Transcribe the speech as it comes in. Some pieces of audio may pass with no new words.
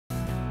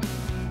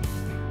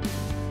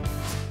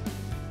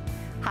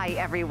Hi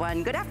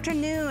everyone, good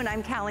afternoon.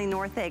 I'm Callie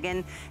Northig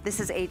and this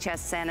is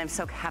HSN. I'm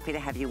so happy to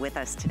have you with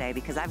us today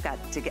because I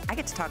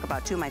get to talk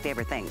about two of my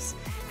favorite things,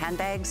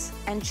 handbags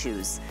and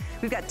shoes.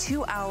 We've got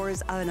 2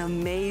 hours of an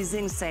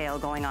amazing sale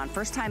going on.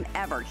 First time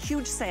ever,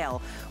 huge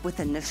sale with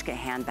Anuschka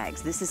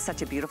Handbags. This is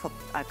such a beautiful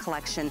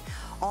collection,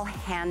 all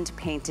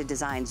hand-painted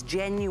designs,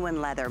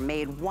 genuine leather,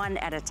 made one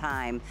at a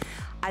time.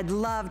 I'd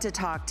love to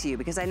talk to you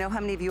because I know how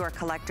many of you are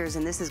collectors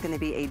and this is going to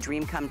be a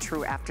dream come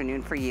true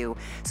afternoon for you.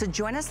 So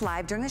join us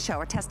live during the show.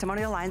 Our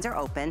testimonial lines are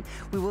open.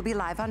 We will be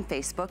live on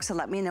Facebook, so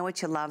let me know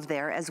what you love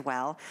there as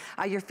well.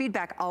 Your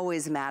feedback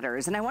always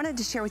matters. And I wanted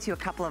to share with you a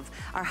couple of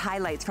our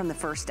highlights from the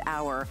first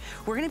hour.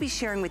 We're going to be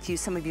sharing with you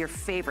some of your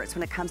favorites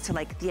when it comes to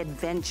like the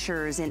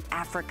adventures in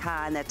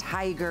Africa, and the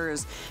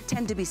tigers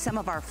tend to be some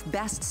of our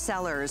best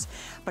sellers.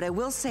 But I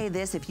will say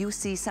this, if you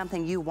see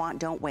something you want,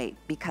 don't wait,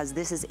 because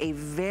this is a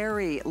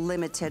very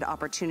limited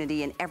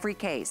opportunity in every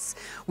case.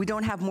 We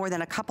don't have more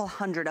than a couple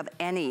hundred of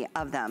any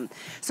of them.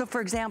 So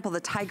for example,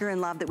 the Tiger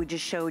in Love that we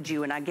just showed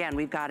you, and again,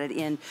 we've got it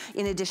in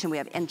addition, we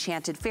have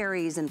enchanted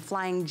fairies and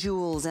flying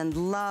jewels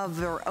and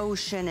love or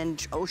ocean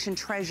and ocean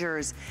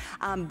treasures.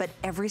 But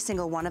every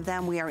single one of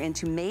them, we are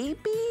into maybe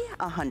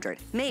 100,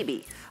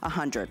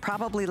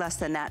 probably less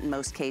than that in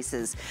most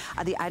cases.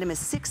 The item is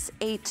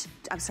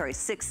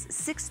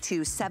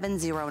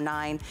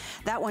 62709.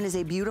 That one is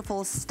a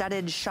beautiful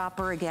studded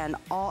shopper. Again,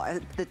 all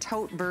the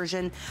tote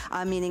version,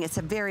 meaning it's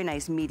a very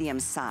nice medium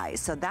size.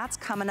 So that's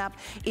coming up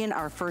in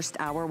our first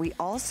hour. We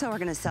also are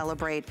gonna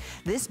celebrate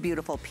this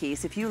beautiful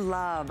piece. If you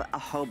love a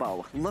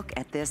hobo, look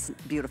at this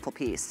beautiful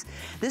piece.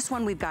 This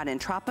one we've got in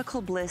Tropical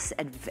Bliss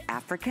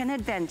African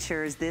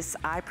Adventures. This,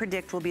 I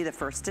predict, will be the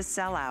first to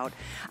sell out.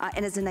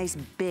 And it's a nice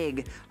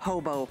big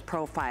hobo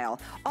profile.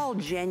 All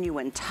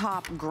genuine,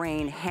 top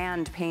grain,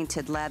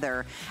 hand-painted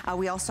leather.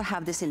 We also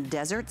have this in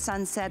Desert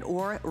Sunset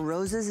or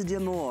Roses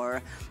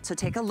d'Amour. So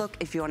take a look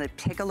if you wanna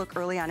take a look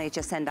early on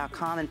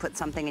hsn.com and put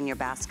something in your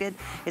basket.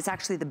 It's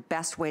actually the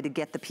best way to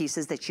get the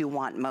pieces that you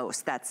want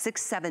most. That's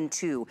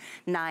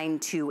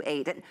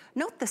 672928. And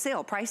note the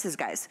sale prices,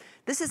 guys.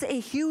 This is a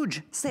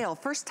huge sale,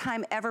 first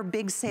time ever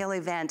big sale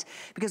event,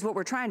 because what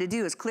we're trying to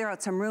do is clear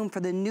out some room for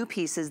the new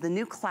pieces, the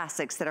new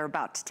classics that are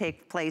about to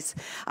take place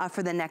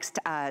for the next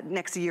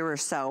year or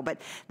so.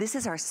 But this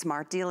is our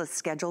smart deal. It's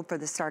scheduled for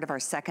the start of our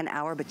second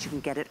hour, but you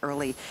can get it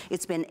early.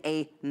 It's been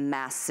a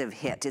massive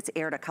hit. It's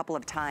aired a couple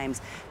of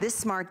times. This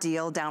smart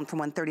deal down from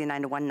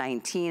 $139 to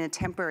 $119, a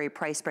temporary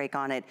price break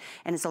on it,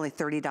 and it's only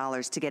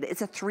 $30 to get it.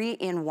 It's a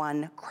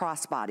 3-in-1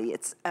 crossbody.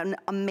 It's an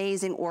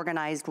amazing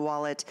organized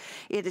wallet.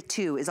 It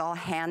too is all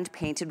hand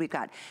painted. We've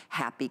got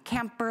Happy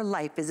Camper,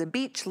 Life is a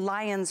Beach,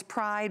 Lion's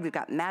Pride, we've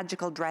got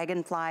Magical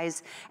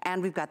Dragonflies,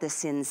 and we've got the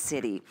Sin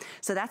City.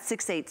 So that's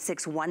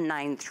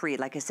 686193.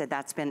 Like I said,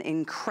 that's been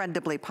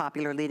incredibly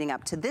popular leading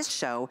up to this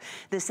show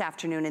this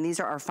afternoon, and these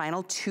are our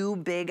final 2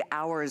 big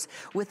hours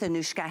with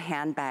Anuschka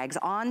Handbags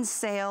on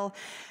sale.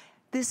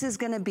 This is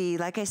gonna be,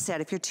 like I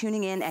said, if you're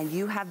tuning in and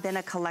you have been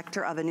a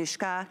collector of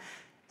Anuschka,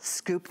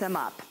 scoop them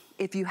up.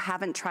 If you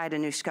haven't tried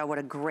Anuschka, what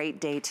a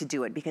great day to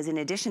do it, because in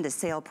addition to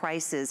sale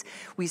prices,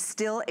 we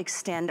still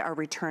extend our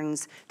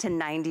returns to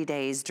 90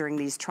 days during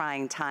these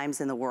trying times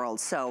in the world.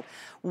 So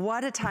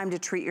what a time to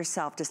treat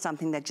yourself to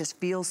something that just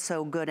feels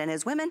so good. And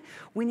as women,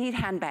 we need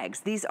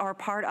handbags. These are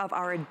part of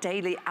our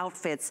daily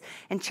outfits,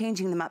 and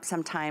changing them up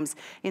sometimes,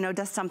 you know,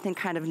 does something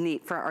kind of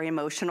neat for our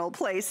emotional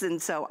place.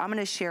 And so I'm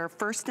gonna share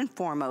first and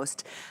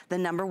foremost the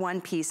 #1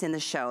 piece in the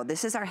show.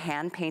 This is our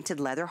hand-painted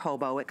leather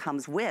hobo. It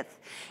comes with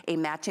a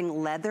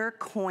matching leather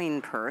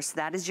coin purse.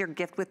 That is your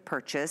gift with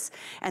purchase.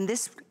 And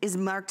this is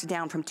marked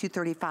down from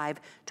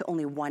 $235 to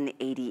only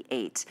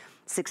 $188.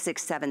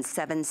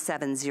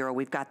 667770.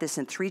 We've got this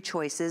in 3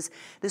 choices.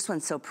 This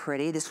one's so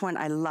pretty. This one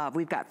I love.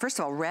 We've got, first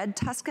of all, red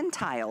Tuscan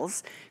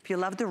tiles. If you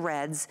love the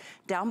reds.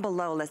 Down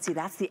below, let's see,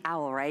 that's the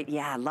owl, right?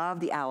 Yeah, I love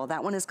the owl.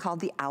 That one is called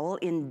the Owl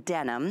in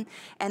Denim.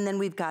 And then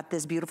we've got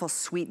this beautiful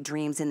Sweet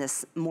Dreams in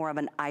this more of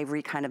an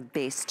ivory kind of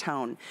base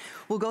tone.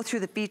 We'll go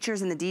through the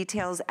features and the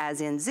details as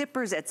in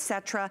zippers,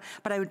 etc.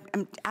 But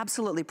I'm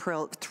absolutely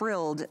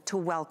thrilled to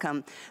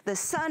welcome the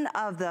son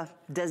of the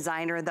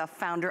designer, the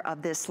founder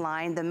of this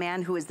line, the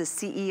man who is the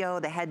CEO,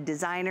 the head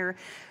designer,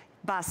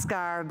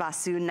 Bhaskar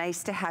Basu.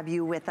 Nice to have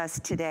you with us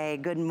today.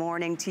 Good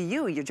morning to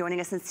you. You're joining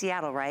us in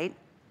Seattle, right?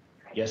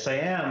 Yes, I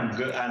am.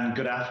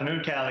 Good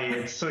afternoon, Callie.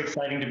 It's so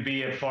exciting to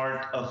be a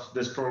part of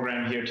this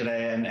program here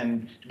today,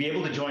 and to be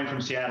able to join from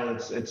Seattle.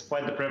 It's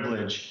quite the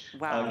privilege,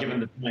 wow.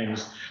 Given the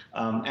times.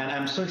 And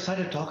I'm so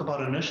excited to talk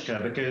about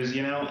Anuschka because,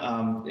 you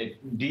know,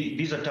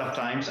 these are tough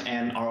times,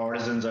 and our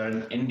artisans are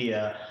in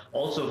India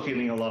also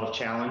feeling a lot of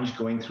challenge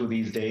going through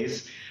these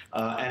days.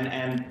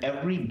 And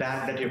every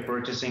bag that you're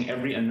purchasing,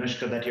 every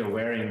Anuschka that you're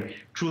wearing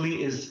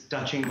truly is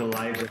touching the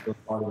lives of those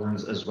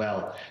artisans as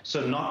well.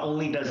 So not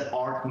only does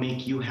art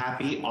make you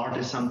happy, art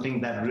is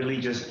something that really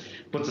just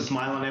puts a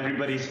smile on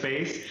everybody's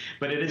face,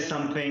 but it is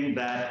something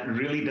that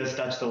really does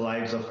touch the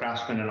lives of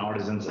craftsmen and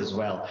artisans as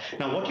well.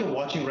 Now, what you're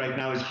watching right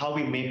now is how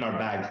we make our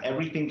bags.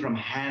 Everything from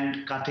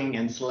hand cutting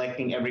and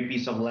selecting every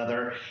piece of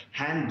leather,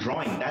 hand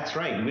drawing. That's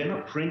right. We're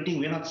not printing,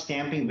 we're not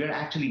stamping, we're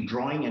actually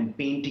drawing and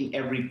painting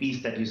every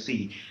piece that you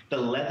see. The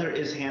leather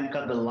is hand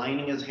cut, the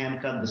lining is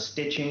hand cut, the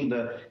stitching,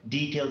 the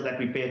details that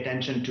we pay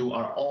attention to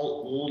are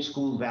all old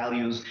school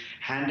values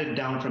handed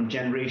down from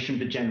generation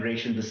to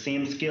generation, the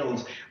same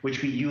skills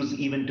which we use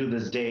even to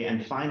this day.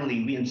 And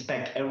finally, we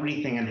inspect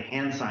everything and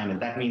hand sign it.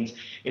 That means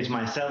it's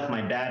myself, my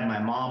dad, my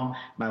mom,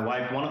 my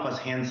wife, one of us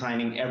hand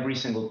signing every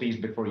single piece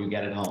before you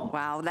get it home.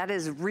 Wow, that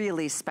is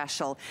really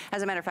special.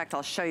 As a matter of fact,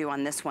 I'll show you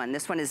on this one.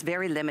 This one is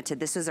very limited.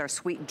 This is our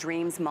Sweet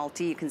Dreams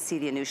multi. You can see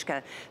the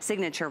Anuschka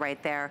signature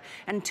right there.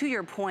 And to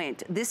your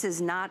point, this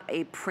is not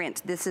a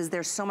print.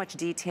 There's so much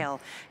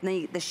detail,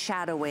 the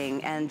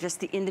shadowing and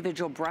just the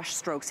individual brush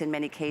strokes in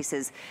many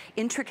cases,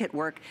 intricate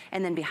work,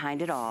 and then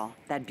behind it all,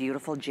 that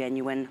beautiful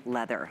genuine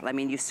leather. I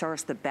mean, you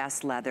source the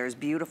best leathers,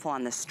 beautiful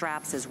on the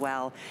straps as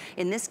well.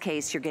 In this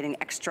case, you're getting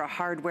extra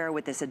hardware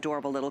with this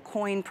adorable little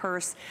coin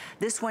purse.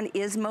 This one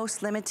is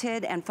most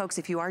limited, and folks,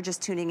 if you are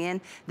just tuning in,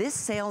 this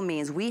sale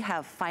means we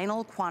have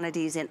final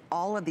quantities in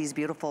all of these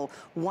beautiful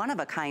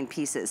one-of-a-kind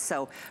pieces.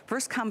 So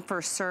first come,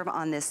 first serve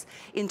on this.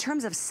 In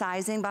terms of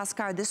sizing,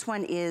 Bhaskar, this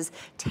one is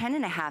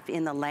 10.5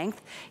 in the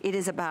length. It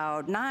is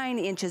about 9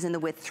 inches in the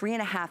width,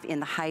 3.5 in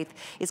the height.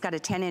 It's got a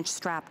 10-inch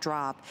strap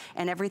drop,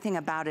 and everything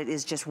about it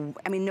is just,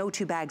 I mean, no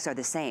two bags are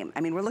the same.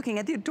 I mean, we're looking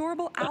at the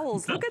adorable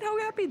owls. Look at how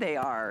happy they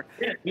are.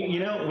 Yeah, you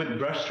know, with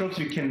brush strokes,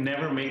 you can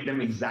never make them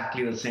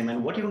exactly the same.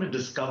 And what you're going to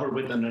discover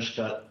with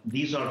Anuschka,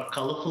 these are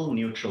colorful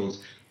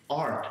neutrals.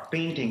 Art,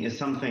 painting is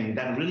something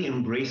that really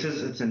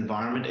embraces its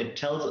environment. It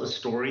tells a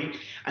story,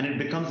 and it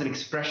becomes an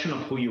expression of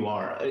who you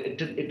are.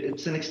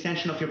 It's an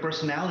extension of your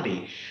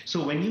personality.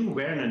 So when you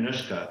wear an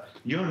Anuschka,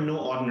 you're no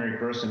ordinary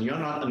person. You're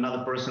not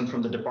another person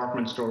from the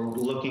department store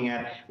looking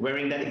at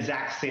wearing that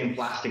exact same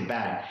plastic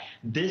bag.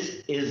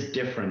 This is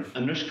different.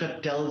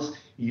 Anuschka tells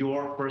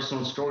your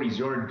personal stories,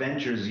 your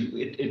adventures.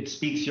 It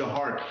speaks your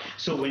heart.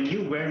 So when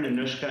you wear an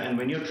Anuschka and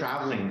when you're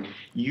traveling,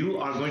 you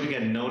are going to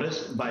get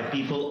noticed by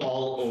people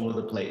all over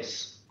the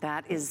place.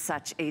 That is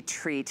such a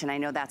treat, and I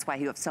know that's why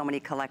you have so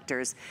many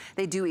collectors.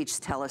 They do each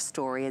tell a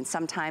story, and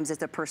sometimes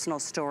it's a personal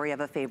story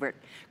of a favorite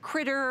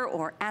critter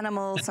or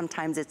animal.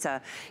 Sometimes it's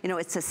a, you know,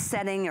 it's a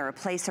setting or a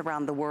place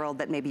around the world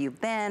that maybe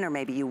you've been or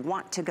maybe you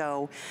want to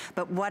go.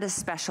 But what a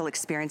special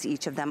experience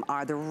each of them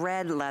are. The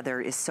red leather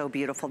is so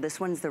beautiful.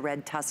 This one's the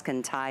red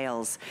Tuscan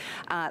tiles.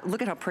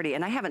 Look at how pretty,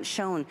 and I haven't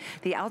shown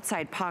the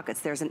outside pockets.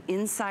 There's an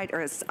inside,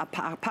 or a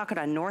pocket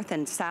on north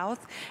and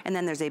south, and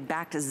then there's a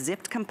back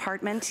zipped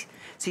compartment,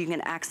 so you can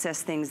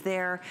access things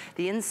there.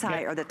 The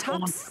inside, or the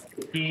tops.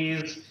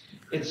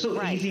 It's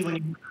so easy when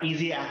you have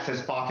easy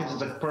access pockets.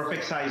 It's a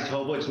perfect sized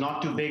hobo. It's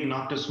not too big,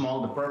 not too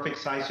small, the perfect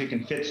size so you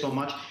can fit so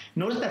much.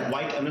 Notice that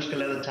white Anuschka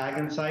leather tag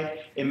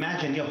inside.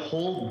 Imagine your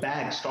whole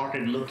bag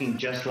started looking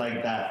just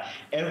like that.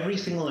 Every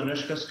single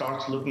Anuschka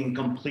starts looking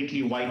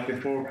completely white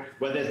before,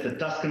 whether it's the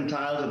Tuscan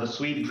tiles or the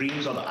Sweet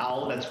Dreams or the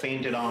owl that's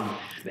painted on.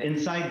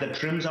 Inside, the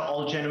trims are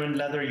all genuine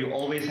leather. You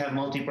always have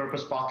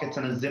multi-purpose pockets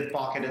and a zip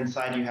pocket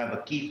inside. You have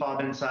a key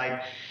fob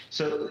inside.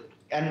 So,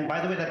 and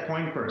by the way, that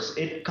coin purse,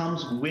 it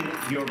comes with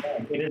your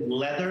bag. It is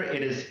leather,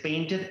 it is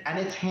painted, and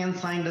it's hand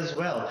signed as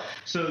well.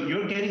 So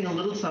you're getting a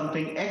little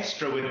something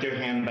extra with your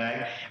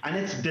handbag, and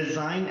it's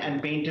designed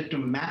and painted to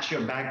match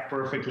your bag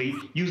perfectly.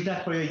 Use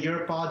that for your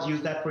ear pods,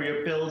 use that for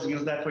your pills,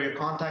 use that for your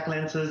contact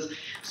lenses.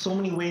 So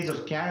many ways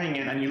of carrying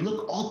it, and you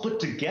look all put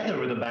together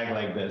with a bag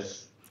like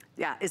this.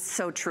 Yeah, it's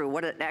so true.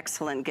 What an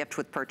excellent gift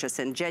with purchase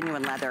in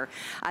genuine leather.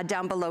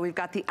 Down below, we've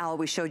got the owl.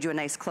 We showed you a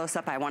nice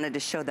close-up. I wanted to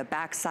show the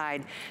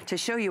backside to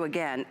show you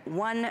again.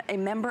 A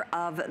member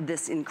of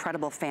this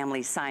incredible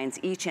family signs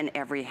each and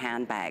every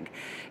handbag.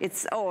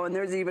 It's, oh, and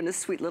there's even a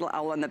sweet little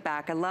owl on the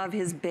back. I love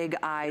his big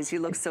eyes. He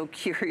looks so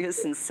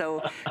curious and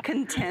so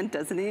content,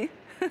 doesn't he?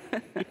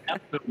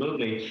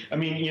 Absolutely. I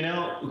mean, you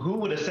know, who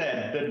would have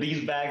said that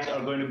these bags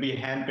are going to be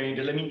hand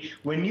painted? I mean,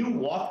 when you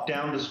walk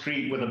down the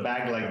street with a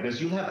bag like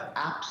this, you'll have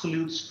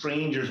absolute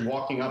strangers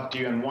walking up to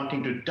you and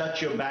wanting to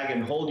touch your bag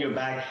and hold your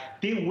bag.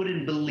 They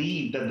wouldn't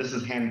believe that this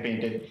is hand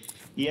painted.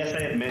 Yes, I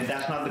admit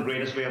that's not the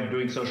greatest way of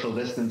doing social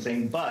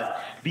distancing,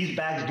 but these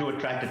bags do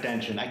attract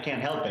attention. I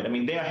can't help it. I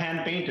mean, they are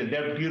hand painted.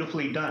 They're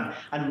beautifully done.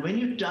 And when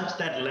you touch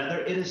that leather,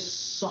 it is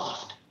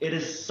soft. It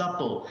is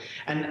supple.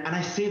 And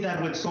I say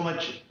that with so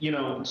much, you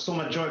know, so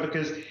much joy,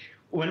 because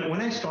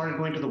When I started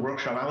going to the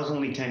workshop, I was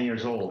only 10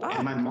 years old.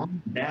 And my mom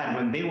and dad,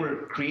 when they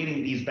were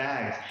creating these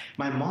bags,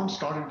 my mom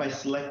started by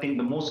selecting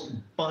the most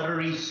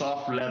buttery,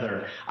 soft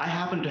leather. I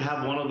happen to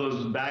have one of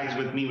those bags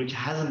with me, which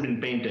hasn't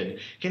been painted.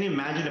 Can you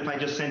imagine if I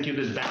just sent you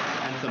this bag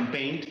and some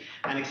paint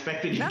and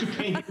expected you to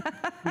paint it?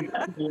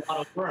 That's a lot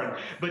of work.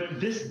 But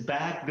this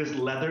bag, this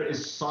leather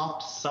is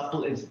soft,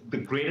 supple. It's the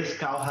greatest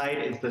cowhide.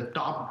 It's the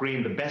top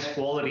grain, the best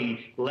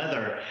quality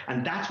leather.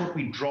 And that's what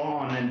we draw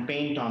on and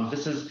paint on.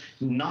 This is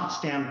not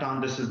stamped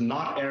on. This is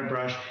not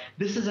airbrush.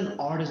 This is an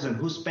artisan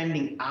who's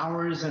spending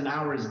hours and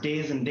hours,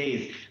 days and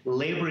days,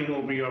 laboring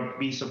over your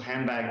piece of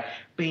handbag,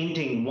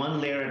 painting one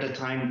layer at a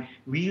time.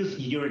 We use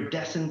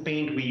iridescent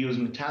paint, we use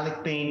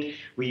metallic paint,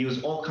 we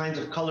use all kinds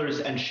of colors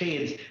and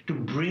shades to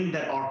bring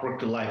that artwork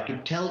to life, to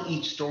tell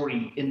each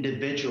story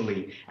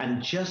individually.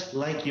 And just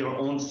like your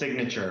own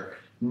signature,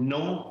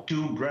 no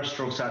two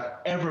brushstrokes are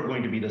ever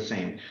going to be the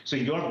same. So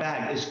your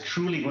bag is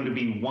truly going to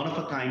be one of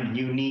a kind,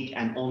 unique,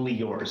 and only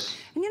yours.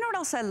 And you know what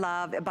else I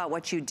love about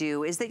what you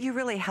do is that you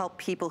really help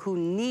people who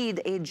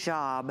need a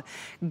job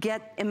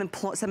get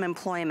some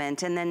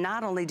employment. And then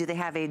not only do they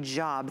have a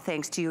job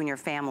thanks to you and your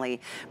family,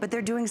 but they're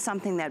doing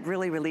something that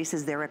really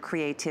releases their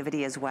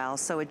creativity as well.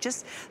 So it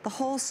just, the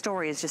whole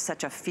story is just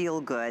such a feel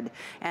good.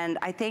 And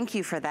I thank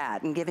you for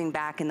that and giving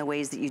back in the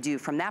ways that you do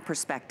from that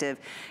perspective.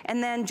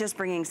 And then just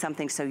bringing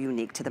something so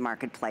unique to the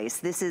marketplace.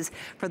 This is,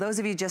 for those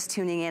of you just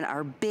tuning in,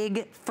 our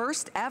big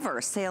first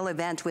ever sale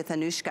event with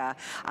Anuschka.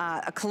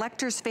 A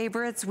collector's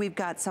favorites. We've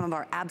got some of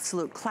our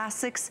absolute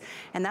classics,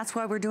 and that's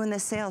why we're doing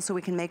this sale, so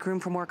we can make room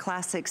for more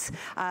classics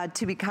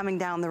to be coming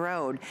down the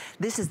road.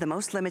 This is the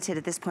most limited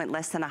at this point,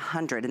 less than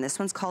 100, and this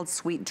one's called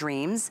Sweet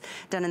Dreams,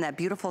 done in that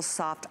beautiful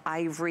soft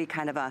ivory,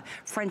 kind of a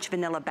French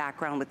vanilla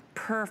background with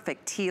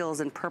perfect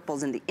teals and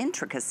purples, and the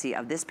intricacy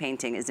of this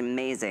painting is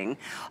amazing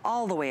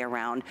all the way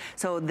around.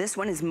 So this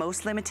one is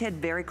most limited,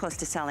 very close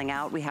to selling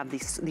out. We have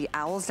the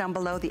owls down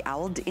below, the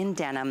owl in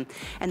denim,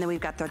 and then we've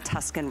got the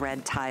Tuscan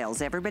red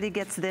tiles. Everybody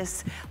gets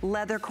this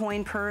leather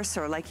coin purse,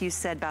 or like you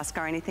said,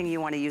 Bhaskar, anything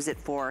you want to use it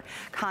for.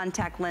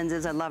 Contact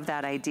lenses, I love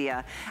that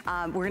idea.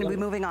 We're gonna be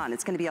moving on.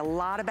 It's gonna be a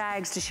lot of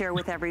bags to share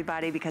with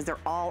everybody because they're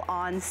all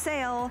on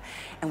sale,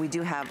 and we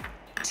do have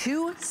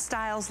 2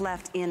 styles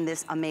left in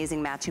this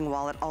amazing matching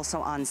wallet, also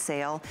on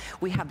sale.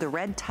 We have the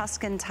red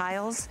Tuscan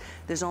tiles.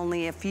 There's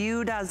only a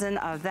few dozen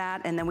of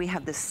that, and then we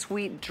have the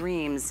Sweet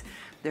Dreams.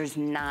 There's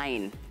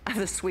 9 of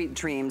the Sweet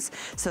Dreams.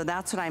 So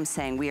that's what I'm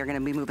saying. We are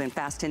gonna be moving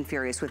fast and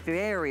furious with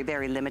very,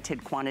 very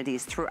limited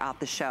quantities throughout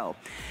the show.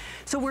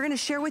 So we're gonna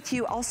share with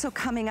you also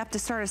coming up to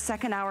start a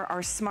second hour,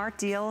 our smart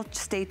deal.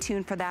 Stay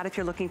tuned for that if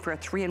you're looking for a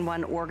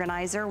 3-in-1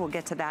 organizer. We'll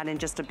get to that in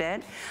just a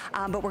bit.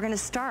 But we're gonna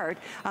start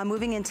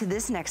moving into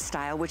this next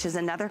style, which is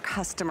another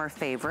customer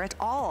favorite.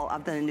 All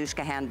of the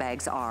Anuschka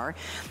handbags are.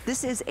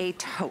 This is a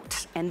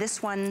tote, and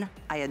this one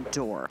I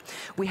adore.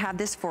 We have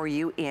this for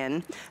you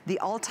in the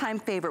all-time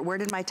favorite. Where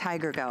did my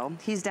tiger go?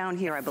 He's down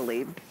here, I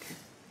believe.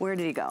 Where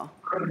did he go?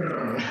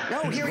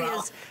 No, here he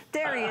is.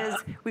 There he is.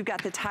 We've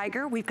got the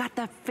tiger. We've got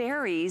the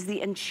fairies,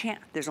 the enchant.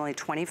 There's only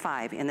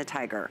 25 in the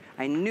tiger.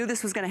 I knew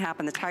this was going to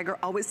happen. The tiger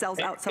always sells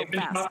out so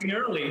fast.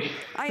 Early.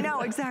 I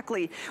know,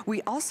 exactly.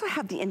 We also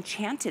have the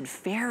enchanted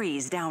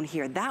fairies down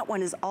here. That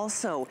one is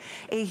also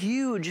a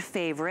huge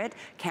favorite.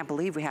 Can't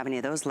believe we have any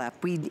of those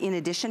left. We, in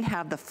addition,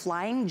 have the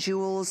flying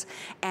jewels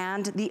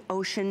and the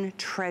ocean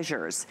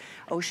treasures.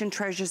 Ocean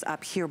treasures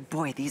up here.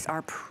 Boy, these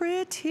are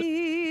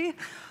pretty.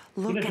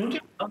 Look at don't you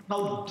love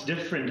how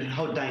different,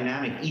 how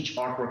dynamic each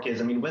artwork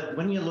is? I mean,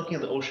 when you're looking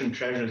at the ocean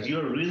treasures,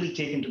 you're really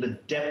taken to the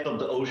depth of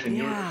the ocean.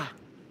 Yeah.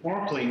 You're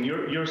snorkeling,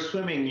 you're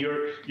swimming,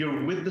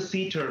 you're with the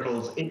sea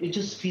turtles. It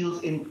just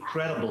feels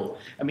incredible.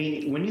 I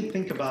mean, when you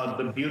think about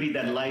the beauty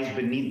that lies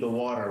beneath the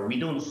water, we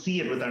don't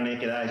see it with our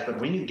naked eyes, but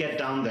when you get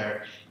down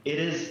there, it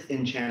is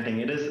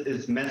enchanting,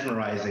 it's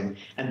mesmerizing.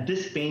 And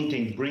this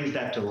painting brings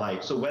that to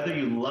life. So whether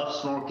you love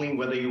snorkeling,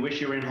 whether you wish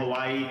you were in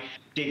Hawaii,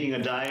 taking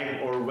a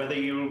dive, or whether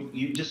you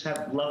just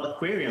love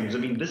aquariums. I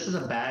mean, this is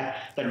a bag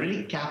that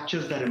really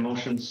captures that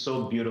emotion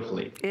so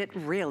beautifully. It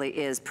really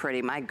is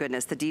pretty. My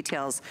goodness, the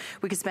details.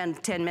 We could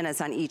spend 10 minutes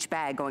on each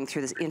bag going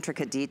through this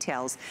intricate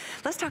details.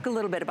 Let's talk a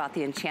little bit about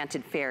the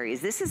enchanted fairies.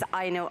 This is,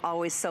 I know,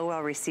 always so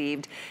well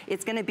received.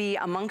 It's going to be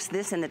amongst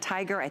this and the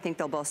tiger. I think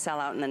they'll both sell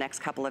out in the next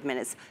couple of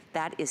minutes.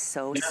 That is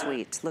so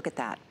sweet. Look at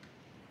that.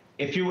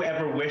 If you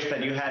ever wish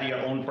that you had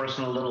your own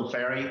personal little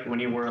fairy when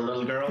you were a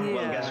little girl,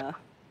 well, guess what?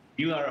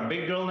 You are a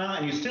big girl now,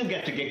 and you still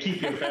get to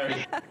keep your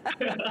fairy.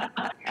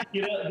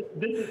 You know,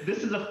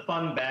 this is a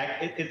fun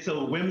bag. It's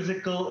a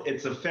whimsical,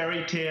 it's a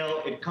fairy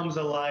tale, it comes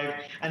alive,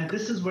 and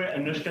this is where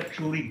Anuschka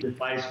truly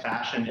defies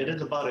fashion. It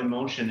is about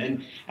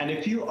emotion, and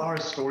if you are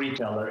a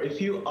storyteller,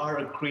 if you are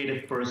a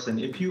creative person,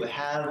 if you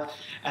have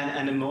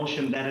an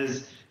emotion that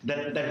is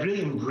that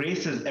really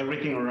embraces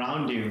everything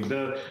around you,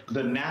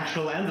 the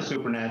natural and the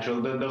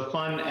supernatural, the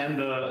fun and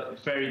the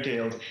fairy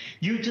tales.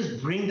 You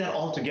just bring that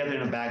all together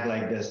in a bag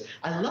like this.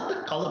 I love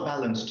the color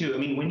balance too. I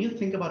mean, when you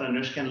think about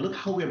Anuschka and look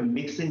how we're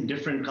mixing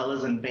different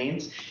colors and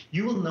paints,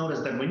 you will notice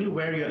that when you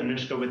wear your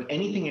Anuschka with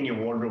anything in your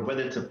wardrobe,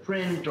 whether it's a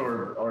print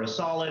or a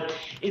solid,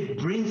 it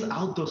brings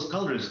out those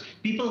colors.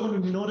 People are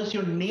going to notice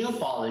your nail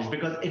polish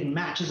because it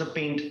matches a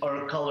paint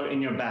or a color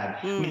in your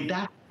bag. I mean,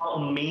 that's how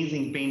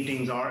amazing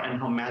paintings are and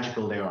how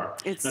magical they are.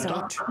 It's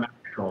now, so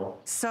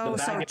magical. So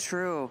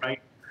true.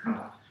 Right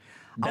now,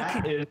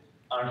 that is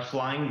our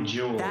flying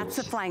jewels. That's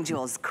the flying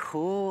jewels.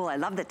 Cool. I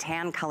love the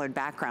tan colored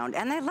background.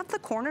 And I love the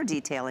corner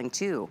detailing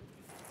too.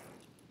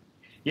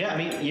 Yeah, I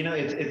mean, you know,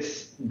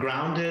 it's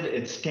grounded,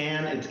 it's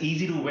tan, it's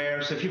easy to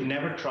wear. So if you've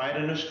never tried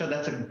Anuschka,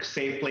 that's a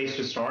safe place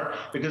to start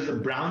because the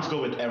browns go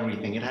with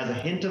everything. It has a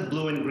hint of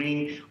blue and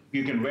green.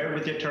 You can wear it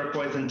with your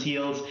turquoise and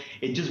teals.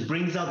 It just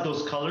brings out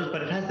those colors,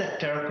 but it has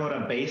that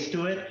terracotta base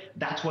to it.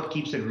 That's what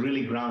keeps it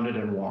really grounded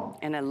and warm.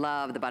 And I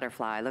love the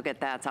butterfly. Look at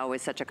that. It's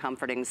always such a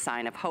comforting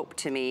sign of hope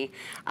to me.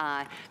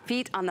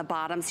 Feet on the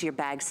bottom so your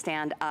bags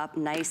stand up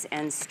nice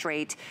and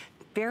straight.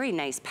 Very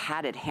nice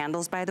padded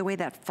handles, by the way,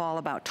 that fall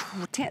about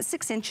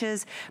 6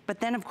 inches. But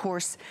then, of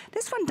course,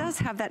 this one does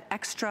have that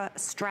extra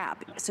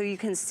strap. So you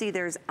can see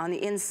there's on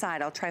the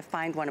inside, I'll try to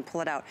find one and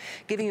pull it out,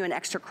 giving you an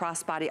extra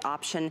crossbody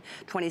option,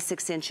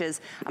 26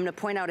 inches. I'm gonna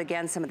point out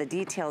again some of the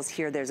details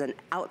here. There's an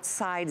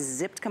outside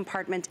zipped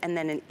compartment and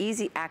then an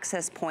easy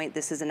access point.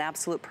 This is an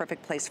absolute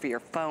perfect place for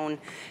your phone,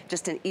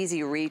 just an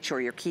easy reach or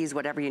your keys,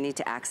 whatever you need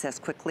to access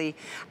quickly.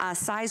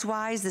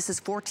 Size-wise, this is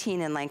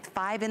 14 in length,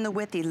 5 in the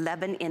width,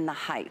 11 in the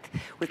height,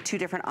 with 2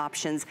 different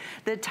options.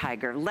 The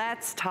tiger,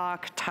 let's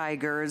talk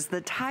tigers.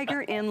 The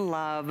tiger in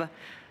love.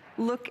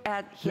 Look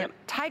at him.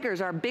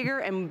 Tigers are bigger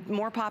and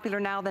more popular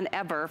now than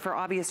ever for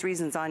obvious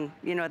reasons on,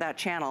 you know, that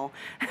channel.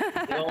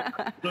 Well,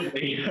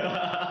 absolutely.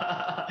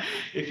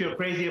 If you're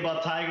crazy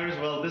about tigers,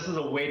 well, this is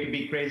a way to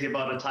be crazy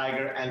about a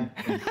tiger and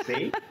be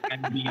safe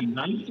and be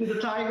nice to the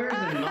tigers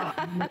and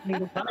not be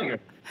the tiger.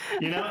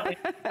 You know,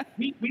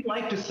 we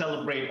like to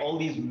celebrate all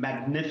these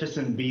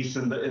magnificent beasts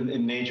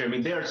in nature. I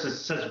mean, they are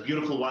such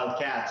beautiful wild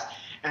cats.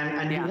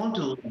 And you want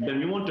to love them,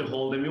 you want to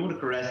hold them, you want to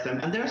caress them,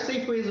 and there are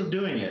safe ways of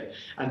doing it.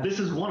 And this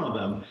is one of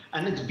them.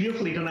 And it's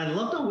beautifully done. I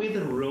love the way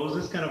the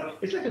roses kind of,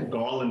 it's like a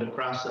garland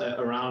across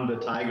around the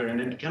tiger,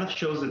 and it kind of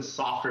shows its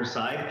softer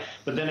side.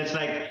 But then it's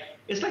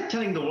like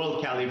telling the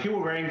world, Callie, if you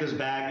were wearing this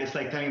bag, it's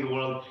like telling the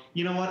world,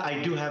 you know what, I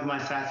do have my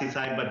sassy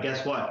side, but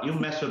guess what? You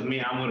mess with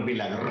me, I'm going to be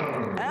like,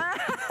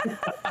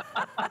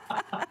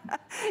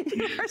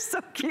 You're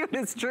so cute,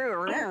 it's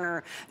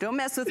true. Don't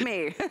mess with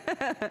me.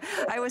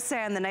 I always say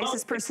I'm the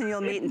nicest person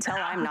you'll meet until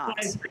I'm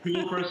not.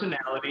 Cool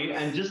personality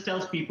and just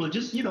tells people,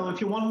 just, you know, if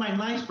you want my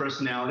nice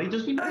personality,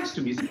 just be nice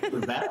to me. Simple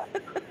as that.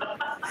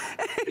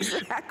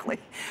 Exactly.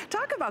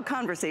 Talk about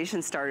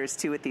conversation starters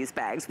too with these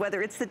bags,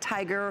 whether it's the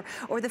tiger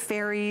or the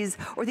fairies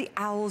or the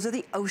owls or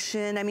the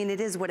ocean. I mean, it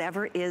is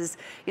whatever is,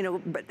 you know,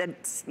 but that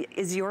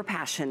is your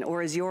passion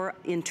or is your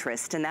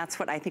interest. And that's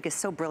what I think is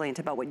so brilliant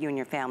about what you and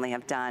your family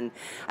have done.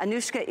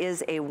 Anuschka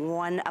is a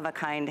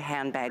one-of-a-kind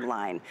handbag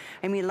line.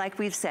 I mean, like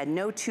we've said,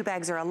 no 2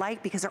 bags are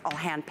alike because they're all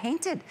hand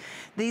painted.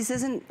 This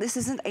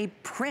isn't a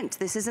print.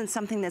 This isn't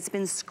something that's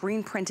been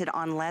screen printed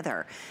on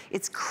leather.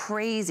 It's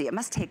crazy. It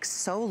must take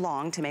so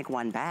long to make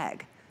one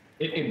bag.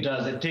 It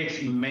does. It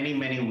takes many,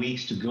 many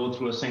weeks to go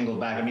through a single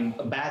bag. I mean,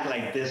 a bag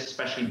like this,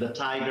 especially the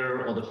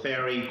tiger or the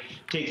fairy,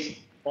 takes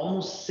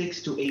almost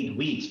 6 to 8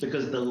 weeks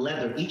because the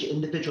leather, each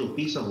individual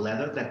piece of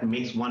leather that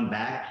makes one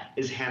bag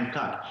is hand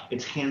cut.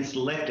 It's hand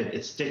selected.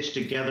 It's stitched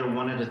together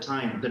one at a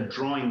time. The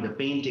drawing, the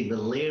painting, the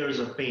layers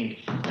of paint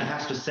that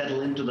has to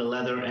settle into the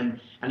leather, and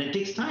it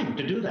takes time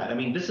to do that. I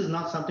mean, this is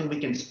not something we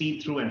can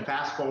speed through and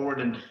fast forward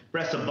and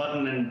press a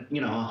button and,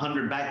 you know,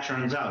 100 bag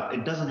churns out.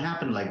 It doesn't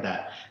happen like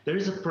that. There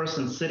is a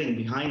person sitting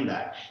behind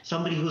that,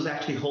 somebody who's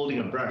actually holding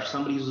a brush,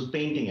 somebody who's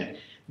painting it.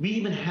 We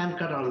even hand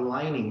cut our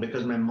lining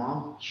because my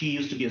mom, she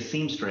used to be a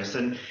seamstress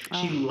and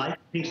she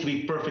liked things to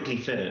be perfectly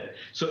fitted.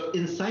 So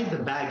inside the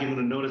bag, you're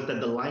going to notice that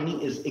the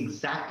lining is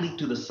exactly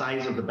to the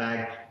size of the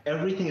bag.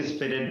 Everything is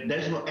fitted.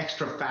 There's no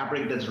extra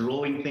fabric that's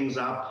rolling things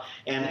up.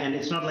 And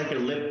it's not like your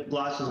lip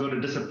gloss is going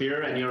to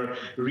disappear and your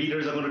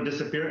readers are going to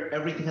disappear.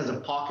 Everything has a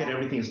pocket.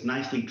 Everything is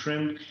nicely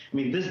trimmed. I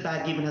mean, this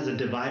bag even has a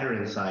divider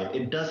inside.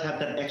 It does have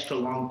that extra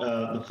long,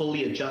 the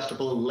fully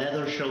adjustable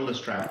leather shoulder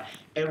strap.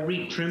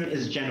 Every trim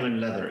is genuine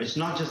leather. It's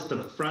not just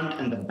the front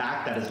and the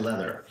back that is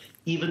leather.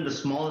 Even the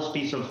smallest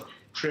piece of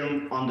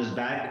trim on this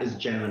bag is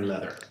genuine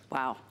leather.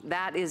 Wow,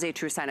 that is a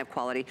true sign of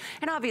quality.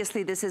 And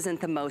obviously this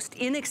isn't the most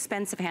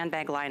inexpensive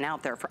handbag line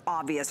out there for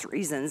obvious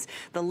reasons.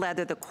 The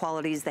leather, the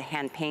qualities, the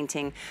hand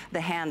painting,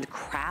 the hand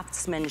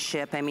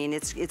craftsmanship. I mean,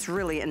 it's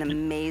really an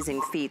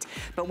amazing feat.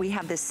 But we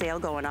have this sale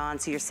going on,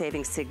 so you're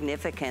saving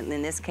significant.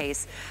 In this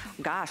case,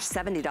 gosh,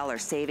 $70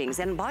 savings.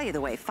 And by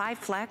the way, 5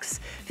 flex,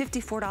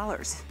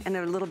 $54. And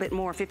a little bit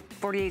more,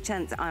 48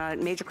 cents on a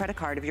major credit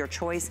card of your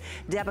choice.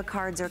 Debit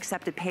cards are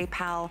accepted,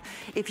 PayPal.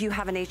 If you have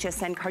have an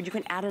HSN card, you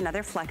can add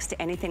another flex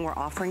to anything we're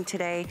offering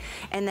today.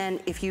 And then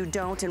if you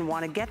don't and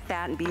want to get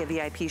that and be a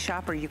VIP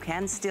shopper, you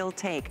can still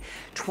take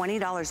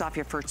 $20 off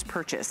your first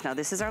purchase. Now,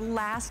 this is our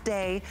last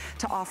day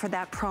to offer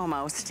that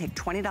promo, so take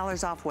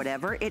 $20 off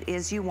whatever it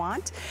is you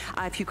want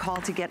if you call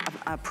to get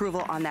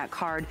approval on that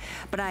card.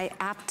 But I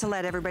have to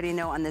let everybody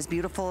know on this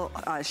beautiful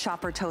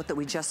shopper tote that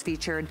we just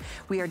featured,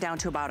 we are down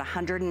to about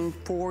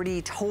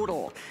 140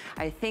 total.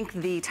 I think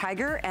the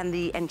Tiger and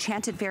the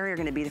Enchanted Fairy are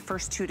going to be the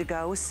first two to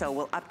go, so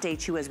we'll update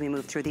you as we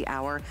move through the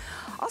hour.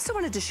 Also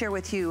wanted to share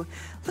with you,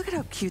 look at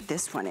how cute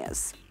this one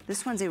is.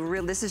 This one's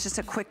this is just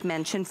a quick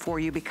mention for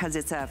you because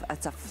it's a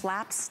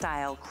flap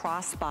style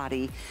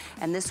crossbody.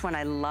 And this one,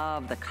 I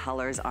love the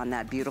colors on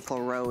that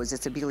beautiful rose.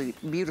 It's a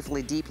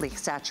beautifully deeply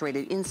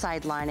saturated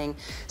inside lining.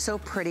 So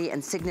pretty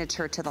and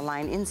signature to the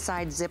line.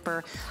 Inside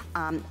zipper.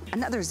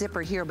 Another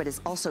zipper here, but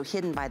it's also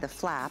hidden by the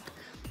flap.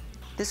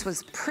 This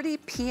was Pretty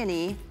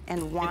Peony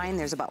and Wine.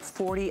 There's about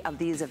 40 of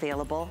these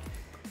available.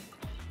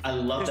 I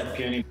love that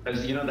peony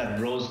because, you know, that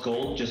rose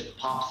gold just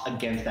pops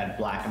against that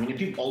black. I mean, if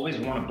you've always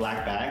worn a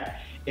black bag,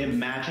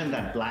 imagine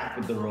that black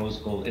with the rose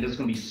gold. It is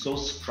going to be so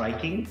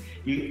striking.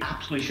 You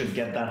absolutely should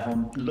get that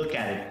home. Look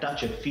at it,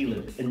 touch it, feel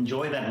it.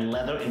 Enjoy that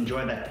leather,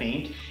 enjoy that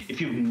paint.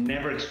 If you've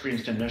never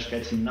experienced Anuschka,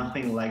 it's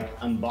nothing like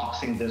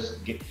unboxing this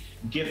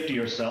gift to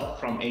yourself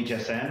from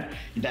HSN.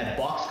 That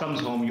box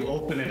comes home, you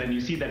open it, and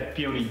you see that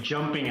peony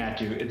jumping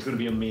at you. It's going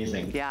to be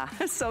amazing. Yeah,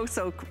 so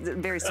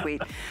very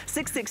sweet.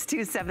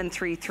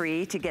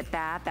 662733 to get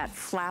that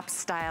flap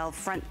style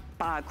front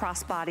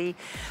crossbody.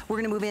 We're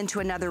gonna move into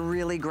another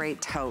really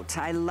great tote.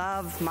 I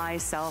love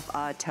myself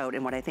a tote,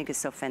 and what I think is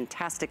so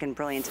fantastic and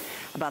brilliant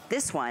about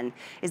this one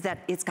is that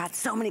it's got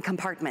so many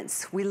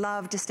compartments. We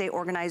love to stay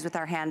organized with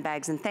our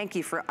handbags, and thank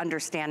you for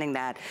understanding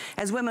that.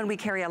 As women, we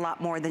carry a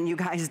lot more than you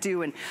guys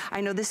do, and I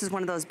know this is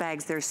one of those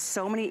bags. There's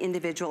so many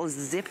individual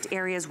zipped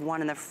areas, one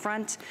in the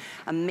front,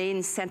 a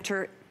main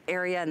center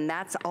area, and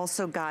that's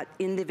also got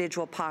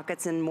individual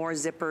pockets and more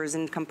zippers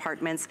and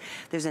compartments.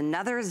 There's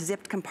another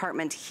zipped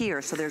compartment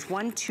here, so there's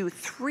 1, 2,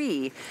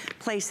 3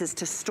 places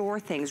to store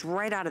things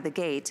right out of the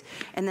gate.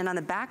 And then on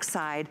the back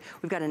side,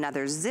 we've got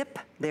another zip.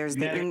 There's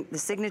the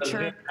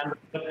signature. And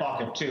the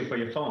pocket too for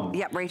your phone.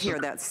 Yep, right here.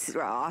 That's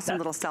awesome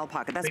little cell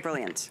pocket. That's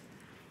brilliant.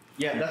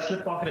 Yeah, that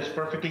slip pocket is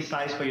perfectly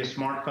sized for your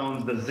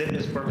smartphones. The zip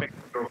is perfect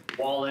for your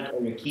wallet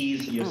or your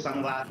keys, your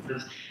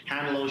sunglasses,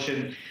 hand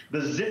lotion. The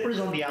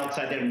zippers on the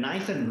outside, they're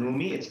nice and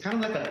roomy. It's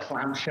kind of like a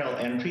clamshell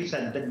entry,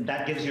 so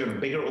that gives you a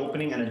bigger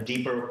opening and a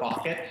deeper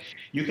pocket.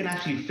 You can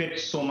actually fit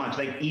so much,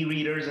 like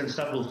e-readers and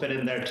stuff will fit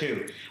in there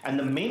too. And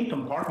the main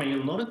compartment,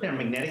 you'll notice there are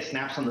magnetic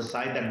snaps on the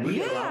side that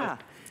really allow it.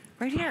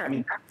 Right here. I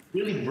mean, that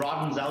really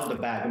broadens out the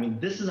bag. I mean,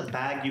 this is a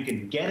bag you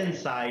can get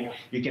inside,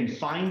 you can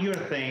find your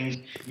things,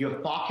 your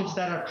pockets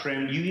that are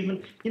trimmed. You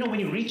even, you know, when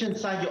you reach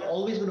inside, you're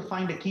always going to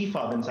find a key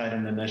fob inside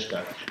an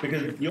Anuschka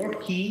because your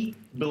key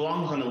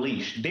belongs on a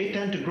leash. They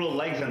tend to grow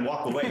legs and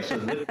walk away. So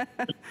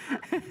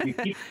you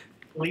keep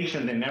leash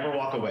and they never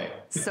walk away.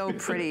 So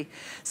pretty.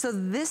 So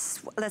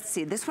this, let's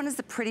see, this one is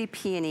the Pretty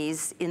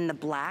Peonies in the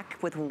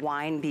black with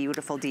wine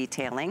beautiful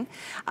detailing.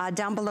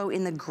 Down below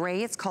in the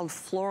gray, it's called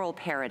Floral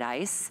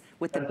Paradise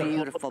with the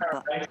beautiful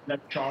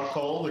that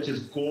charcoal, which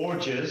is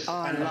gorgeous. Oh,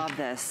 I love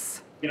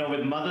this. You know,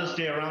 with Mother's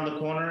Day around the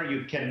corner,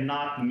 you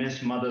cannot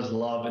miss Mother's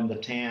love in the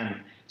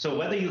tan. So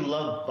whether you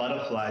love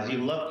butterflies,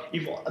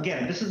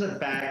 again, this is a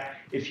bag,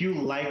 if you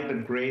like the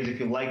grays, if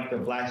you like the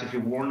blacks, if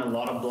you've worn a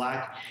lot of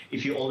black,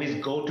 if you always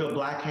go to a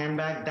black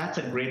handbag, that's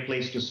a great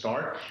place to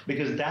start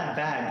because that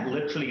bag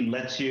literally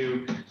lets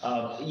you,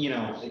 you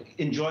know,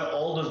 enjoy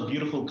all those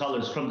beautiful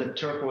colors from the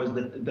turquoise,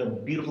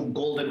 the beautiful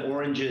golden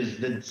oranges,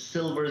 the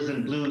silvers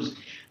and blues.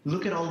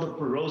 Look at all the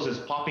roses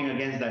popping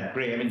against that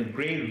gray. I mean, the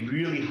gray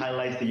really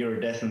highlights the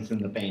iridescence in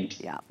the paint.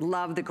 Yeah,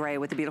 love the gray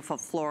with the beautiful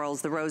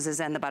florals, the roses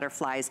and the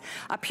butterflies.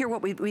 Up here,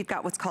 we've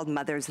got what's called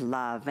Mother's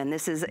Love, and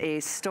this is a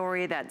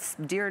story that's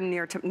near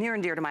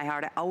and dear to my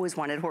heart. I always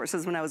wanted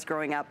horses when I was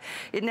growing up.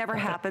 It never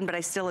happened, but I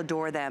still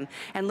adore them.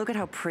 And look at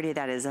how pretty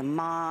that is, a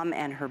mom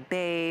and her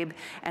babe.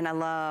 And I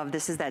love,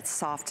 this is that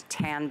soft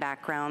tan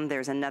background.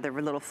 There's another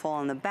little foal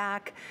on the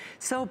back.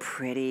 So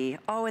pretty.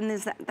 Oh, and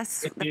there's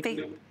that's the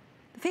face.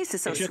 The face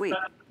is so sweet.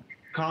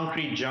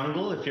 Concrete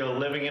jungle, if you're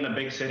living in a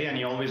big city and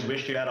you always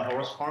wished you had a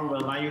horse farm,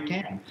 well, now you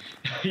can.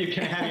 You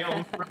can have your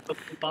own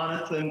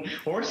bonnets and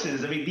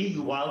horses. I mean, these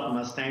wild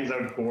Mustangs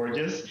are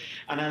gorgeous.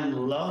 And I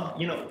love,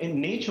 you know, in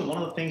nature, one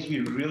of the things we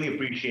really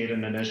appreciate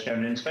in Anuschka,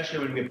 and especially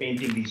when we're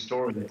painting these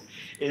stories,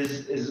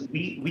 is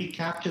we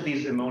capture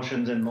these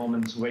emotions and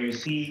moments where you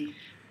see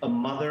a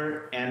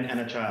mother and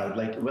a child,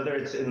 like whether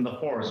it's in the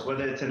horse,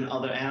 whether it's in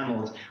other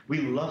animals,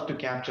 we love to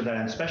capture that.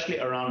 And especially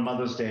around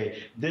Mother's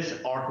Day, this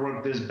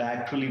artwork, this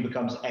bag truly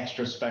becomes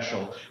extra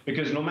special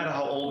because no matter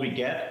how old we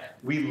get,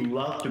 we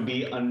love to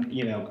be,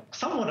 you know,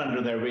 somewhat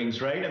under their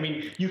wings, right? I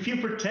mean, you feel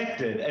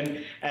protected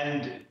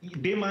and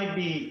they might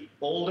be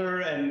older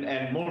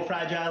and more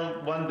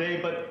fragile one day,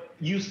 but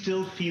you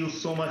still feel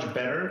so much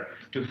better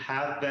to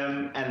have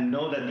them and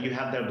know that you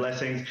have their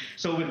blessings.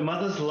 So with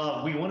Mother's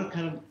Love, we want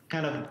to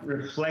kind of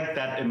reflect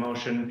that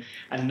emotion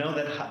and know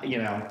that, you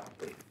know,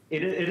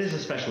 it is a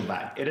special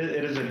bag. It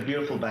is a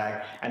beautiful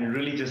bag, and it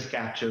really just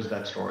captures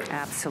that story.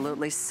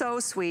 Absolutely, so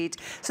sweet.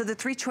 So the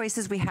 3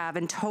 choices we have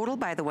in total,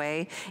 by the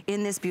way,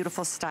 in this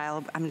beautiful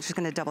style, I'm just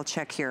gonna double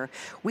check here.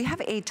 We have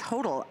a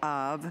total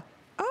of,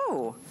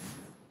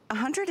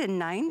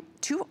 109,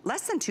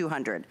 less than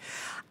 200.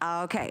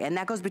 Okay, and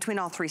that goes between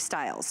all 3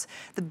 styles.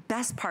 The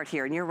best part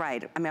here, and you're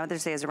right, I mean,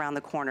 Mother's Day is around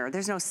the corner.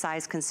 There's no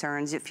size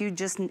concerns. If you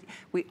just,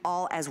 we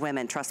all, as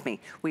women, trust me,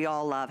 we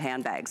all love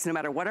handbags, no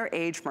matter what our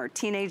age, from our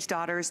teenage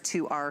daughters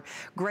to our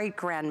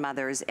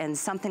great-grandmothers, and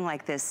something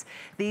like this.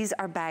 These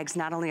are bags,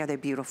 not only are they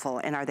beautiful,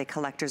 and are they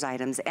collector's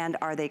items, and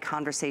are they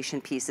conversation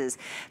pieces,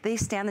 they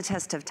stand the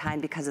test of time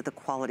because of the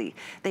quality.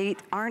 They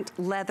aren't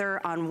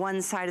leather on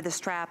one side of the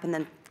strap and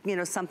then, you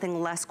know,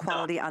 something less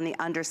quality on the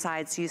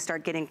underside, so you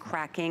start getting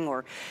cracking,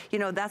 or, you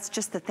know, that's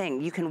just the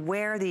thing. You can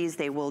wear these,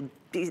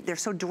 they're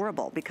so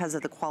durable because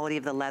of the quality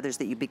of the leathers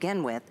that you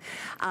begin with.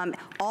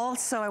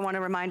 Also, I want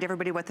to remind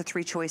everybody what the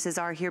 3 choices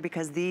are here,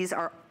 because these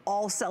are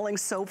all selling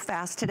so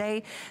fast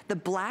today. The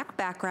black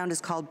background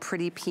is called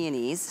Pretty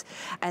Peonies,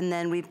 and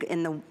then we've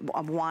in the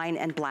wine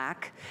and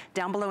black.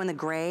 Down below in the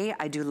gray,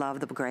 I do love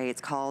the gray, it's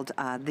called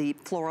the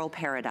Floral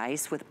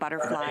Paradise with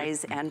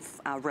butterflies and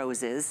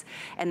roses.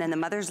 And then the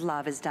Mother's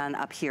Love is done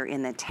up here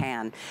in the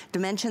tan.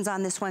 Dimensions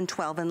on this one,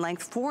 12 in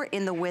length, 4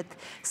 in the width,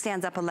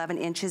 stands up 11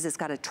 inches. It's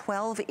got a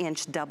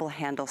 12-inch double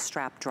handle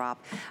strap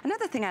drop.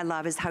 Another thing I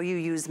love is how you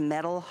use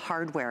metal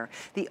hardware,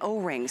 the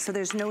O-ring, so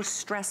there's no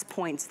stress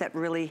points that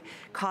really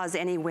cause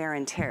any wear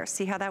and tear.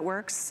 See how that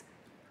works?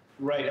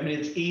 Right. I mean,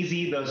 it's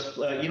easy. Those,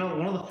 you know,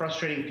 one of the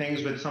frustrating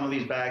things with some of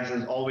these bags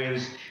is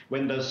always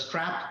when the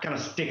strap kind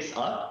of sticks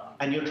up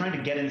and you're trying to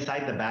get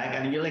inside the bag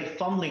and you're like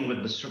fumbling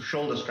with the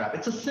shoulder strap.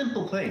 It's a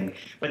simple thing,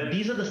 but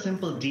these are the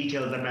simple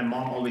details that my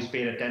mom always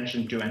paid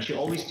attention to, and she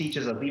always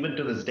teaches us, even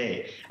to this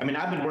day. I mean,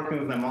 I've been working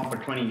with my mom for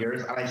 20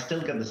 years, and I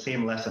still get the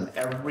same lesson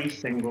every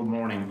single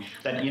morning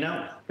that, you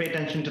know, pay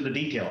attention to the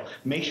detail.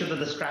 Make sure that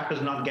the strap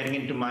is not getting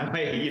into my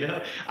way, you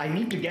know. I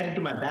need to get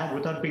into my bag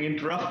without being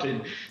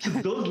interrupted. So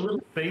those little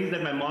things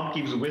that my mom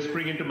keeps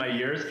whispering into my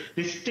ears,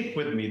 they stick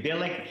with me. They're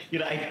like, you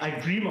know, I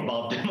dream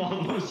about them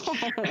almost.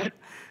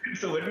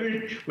 So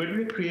when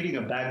we're creating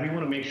a bag, we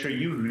want to make sure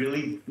you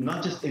really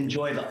not just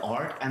enjoy the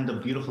art and the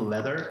beautiful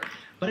leather,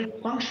 but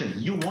it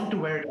functions. You want to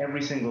wear it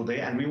every single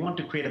day, and we want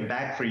to create a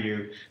bag for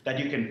you that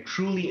you can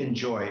truly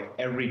enjoy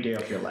every day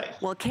of your life.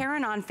 Well,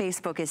 Karen on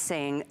Facebook is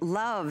saying,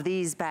 love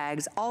these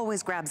bags,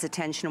 always grabs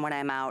attention when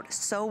I'm out,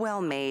 so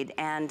well made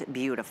and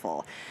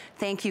beautiful.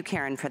 Thank you,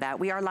 Karen, for that.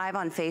 We are live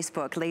on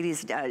Facebook,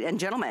 ladies and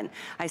gentlemen.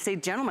 I say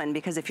gentlemen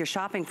because if you're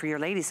shopping for your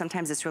ladies,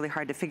 sometimes it's really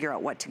hard to figure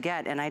out what to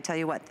get, and I tell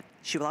you what,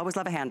 she will always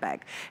love a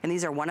handbag. And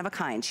these are one of a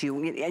kind.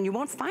 And you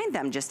won't find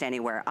them just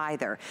anywhere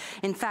either.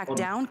 In fact,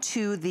 down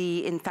to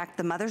the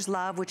Mother's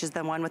Love, which is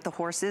the one with the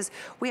horses,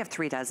 we have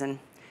 3 dozen.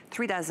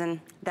 3 dozen,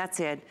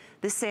 that's it.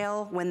 This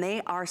sale, when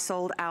they are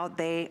sold out,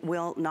 they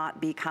will not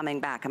be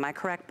coming back. Am I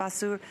correct,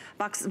 Bhaskar?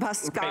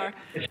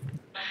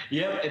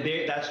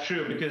 Yep, that's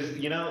true, because,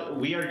 you know,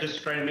 we are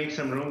just trying to make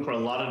some room for a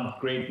lot of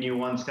great new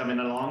ones coming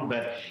along,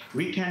 but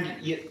we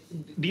can't,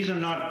 these are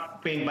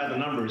not paying by the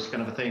numbers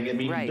kind of a thing. I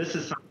mean, This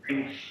is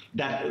something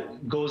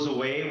that goes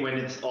away when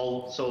it's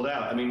all sold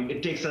out. I mean,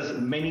 it takes us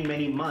many,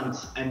 many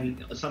months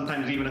and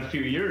sometimes even a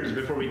few years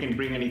before we can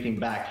bring anything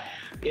back.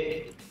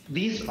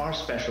 These are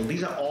special.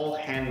 These are all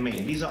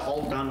handmade. These are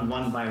all done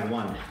one by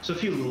one. So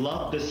if you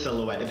love this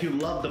silhouette, if you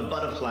love the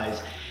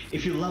butterflies,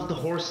 if you love the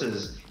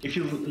horses, if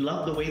you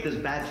love the way this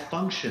bag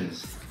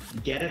functions,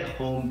 get it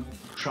home,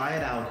 try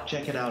it out,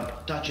 check it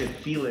out, touch it,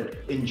 feel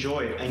it,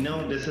 enjoy it. I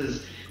know this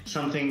is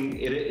something,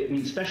 I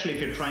mean, especially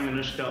if you're trying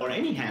Anuschka or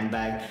any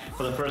handbag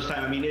for the first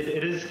time. I mean,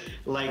 it is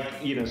like,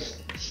 you know,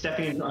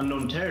 stepping into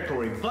unknown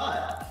territory,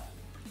 but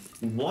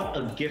what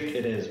a gift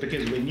it is,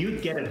 because when you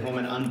get it home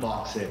and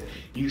unbox it,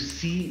 you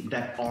see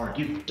that art,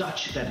 you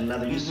touch that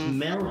leather, you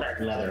smell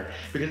that leather,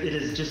 because it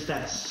is just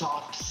that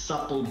soft,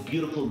 supple,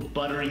 beautiful,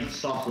 buttery,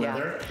 soft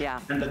leather.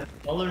 And the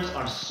colors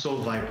are so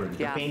vibrant.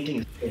 The painting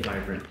is so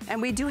vibrant.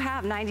 And we do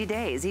have 90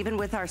 days, even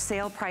with our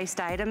sale priced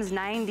items,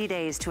 90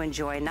 days to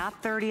enjoy,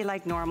 not 30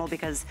 like normal,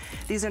 because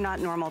these are not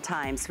normal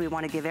times. We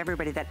want to give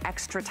everybody that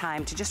extra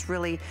time to just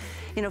really,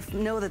 you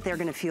know that they're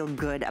going to feel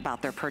good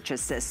about their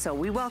purchases. So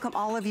we welcome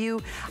all of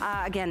you.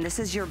 Again, this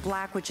is your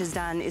black, which is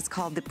done, it's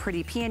called the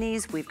Pretty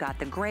Peonies. We've got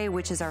the gray,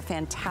 which is our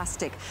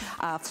fantastic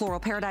Floral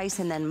Paradise,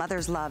 and then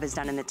Mother's Love is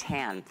done in the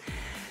tan.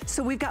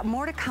 So we've got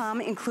more to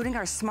come, including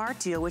our Smart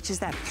Deal, which is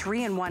that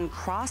 3-in-1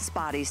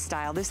 crossbody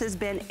style. This has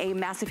been a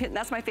massive hit, and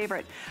that's my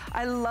favorite.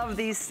 I love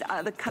these,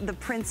 the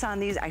prints on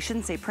these. I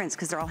shouldn't say prints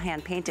because they're all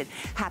hand painted.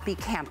 Happy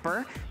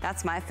Camper,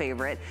 that's my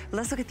favorite.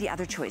 Let's look at the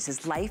other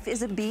choices. Life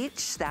is a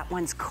Beach, that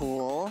one's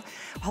cool.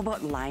 How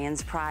about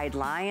Lion's Pride?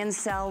 Lions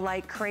sell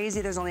like crazy.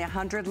 There's only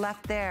 100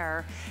 left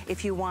there.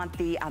 If you want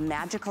the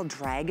magical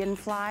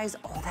dragonflies,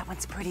 oh, that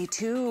one's pretty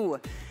too.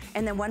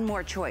 And then one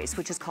more choice,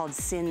 which is called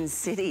Sin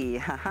City.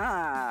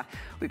 Haha.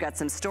 We've got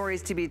some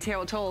stories to be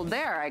told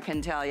there, I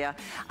can tell you.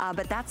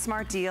 But that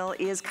smart deal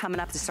is coming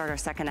up to start our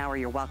second hour.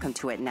 You're welcome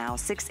to it now,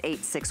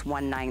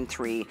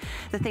 686193.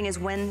 The thing is,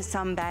 when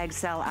some bags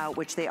sell out,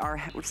 which they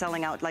are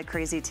selling out like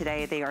crazy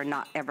today, they are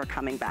not ever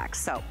coming back.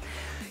 So,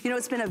 you know,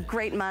 it's been a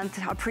great month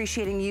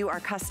appreciating you, our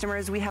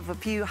customers. We have a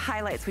few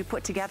highlights we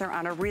put together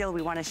on a reel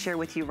we want to share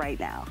with you right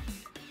now.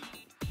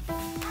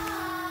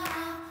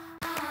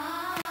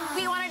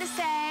 We wanted to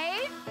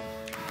say...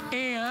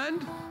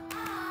 And...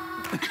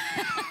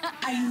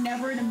 I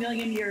never in a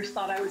million years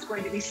thought I was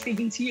going to be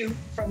speaking to you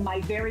from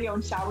my very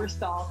own shower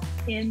stall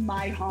in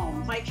my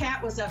home. My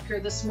cat was up here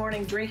this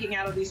morning drinking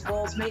out of these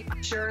bowls,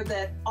 making sure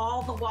that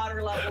all the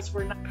water levels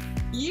were not...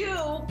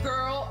 You,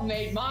 girl,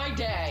 made my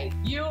day.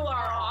 You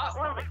are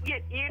awesome. Well,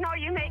 you know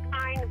you make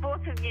mine,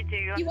 both of you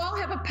do. You all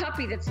have a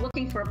puppy that's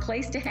looking for a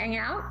place to hang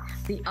out?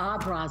 The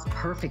Abra's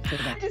perfect for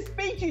that. To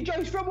speak to you,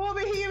 Joyce, from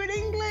over here in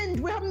England.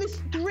 We're having this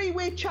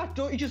three-way chat.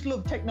 Don't you just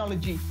love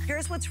technology?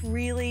 Here's what's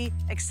really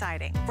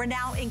exciting. We're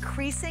now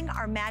increasing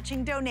our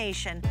matching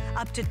donation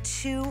up to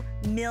 $2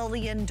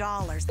 million.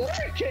 Look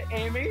at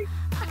Amy.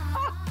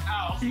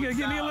 Oh, you gonna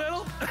give me a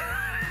little?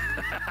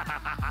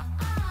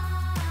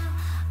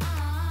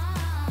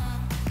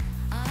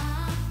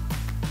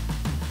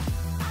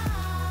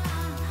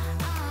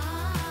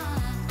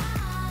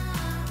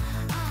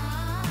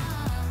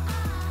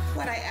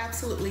 What I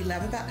absolutely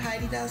love about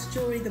Heidi Does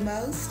Jewelry the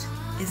most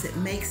is it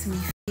makes me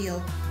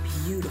feel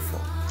beautiful.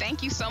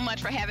 Thank you so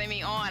much for having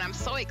me on. I'm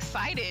so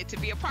excited to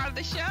be a part of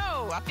the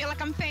show. I feel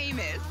like I'm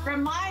famous.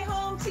 From my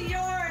home to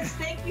yours,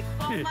 thank you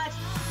so much.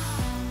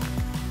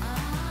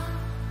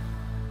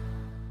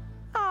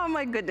 Oh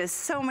my goodness,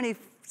 so many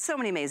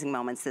amazing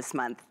moments this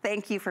month.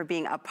 Thank you for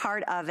being a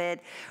part of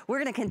it. We're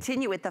gonna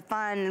continue with the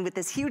fun, with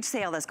this huge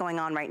sale that's going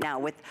on right now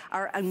with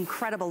our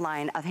incredible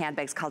line of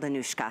handbags called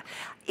Anuschka.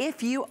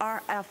 If you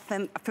are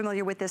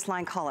familiar with this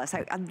line, call us.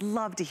 I'd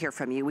love to hear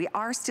from you. We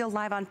are still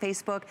live on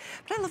Facebook,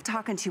 but I love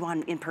talking to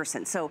you in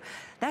person. So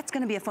that's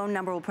gonna be a phone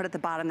number we'll put at the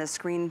bottom of the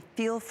screen.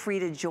 Feel free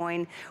to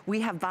join. We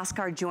have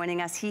Bhaskar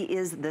joining us. He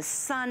is the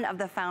son of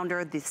the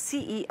founder, the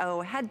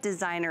CEO, head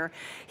designer.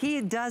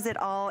 He does it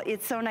all.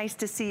 It's so nice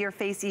to see your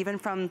face even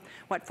from,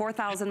 what,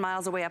 4,000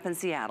 miles away up in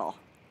Seattle.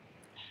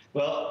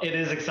 Well, it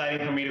is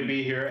exciting for me to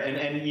be here.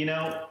 And you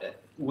know,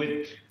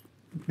 with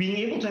being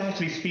able to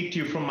actually speak to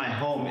you from my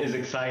home is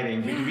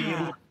exciting. Yeah. Being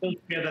able to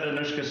share that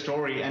Anuschka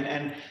story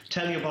and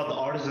tell you about the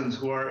artisans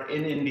who are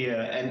in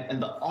India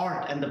and the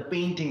art and the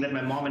painting that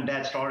my mom and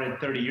dad started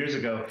 30 years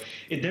ago.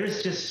 There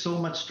is just so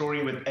much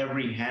story with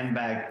every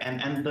handbag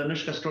and the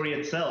Anuschka story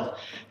itself,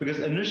 because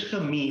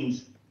Anuschka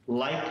means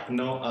like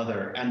no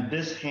other. And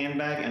this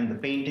handbag and the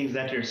paintings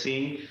that you're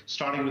seeing,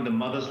 starting with the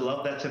mother's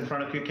love that's in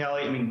front of you,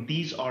 Kelly, I mean,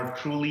 these are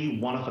truly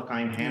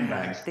one-of-a-kind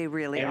handbags. Yeah, they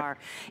really are.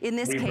 In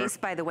this case,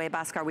 by the way,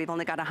 Bhaskar, we've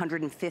only got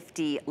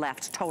 150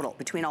 left total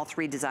between all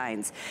three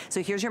designs.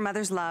 So here's your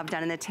mother's love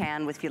done in the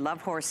tan with, if you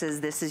love horses,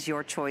 this is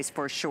your choice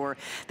for sure.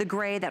 The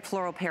gray, that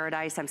floral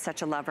paradise, I'm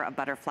such a lover of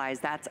butterflies.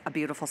 That's a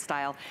beautiful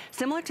style.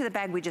 Similar to the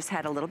bag we just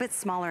had, a little bit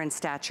smaller in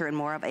stature and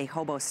more of a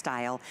hobo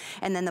style.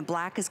 And then the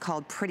black is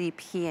called Pretty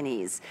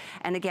Peonies.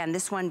 And again,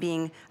 this one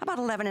being about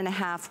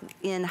 11.5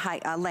 in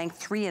height, length,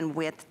 3 in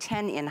width,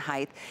 10 in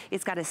height.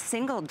 It's got a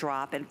single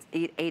drop at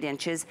 8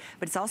 inches,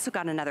 but it's also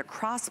got another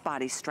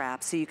crossbody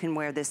strap, so you can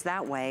wear this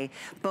that way.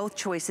 Both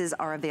choices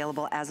are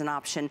available as an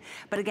option.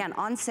 But again,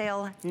 on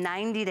sale,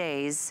 90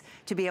 days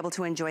to be able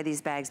to enjoy these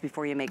bags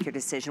before you make your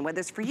decision, whether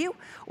it's for you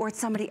or it's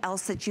somebody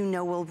else that you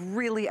know will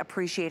really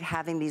appreciate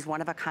having these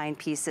one-of-a-kind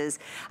pieces.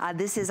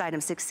 This is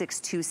item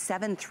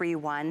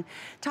 662731.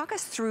 Talk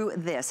us through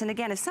this. And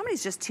again, if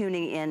somebody's just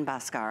tuning in,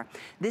 Bhaskar,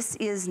 this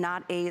is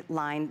not a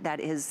line that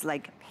is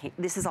like,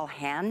 this is all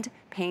hand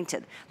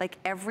painted. Like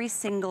every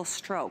single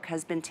stroke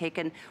has been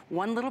taken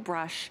one little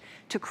brush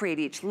to create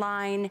each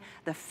line,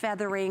 the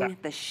feathering,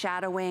 the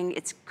shadowing.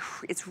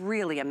 It's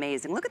really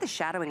amazing. Look at the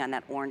shadowing on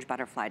that orange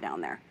butterfly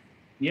down there.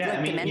 Yeah, it's like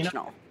I mean,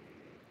 dimensional. You know,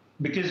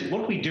 because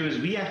what we do is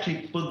we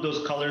actually put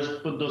those colors,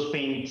 put those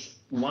paints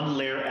one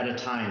layer at a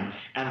time.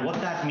 And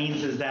what that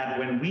means is that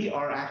when we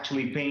are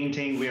actually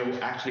painting, we are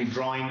actually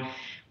drawing,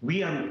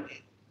 we are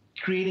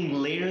creating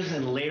layers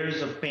and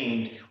layers of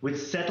paint, which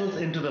settles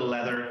into the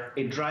leather,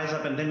 it dries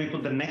up, and then we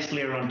put the next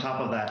layer on top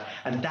of that.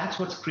 And that's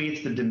what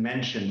creates the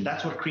dimension.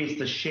 That's what creates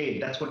the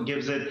shade. That's what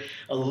gives it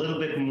a little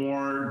bit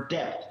more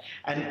depth.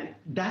 And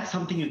that's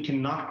something you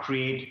cannot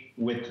create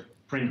with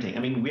printing. I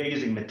mean, we are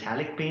using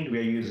metallic paint, we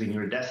are using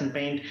iridescent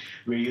paint,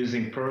 we're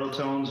using pearl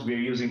tones, we're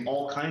using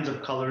all kinds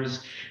of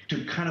colors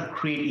to kind of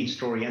create each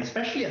story. And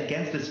especially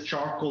against this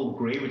charcoal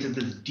gray, which is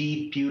this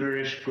deep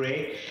pewterish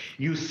gray,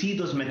 you see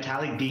those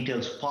metallic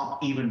details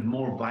pop even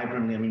more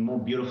vibrantly, I mean, more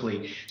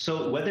beautifully.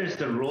 So whether it's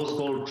the rose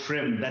gold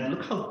trim, that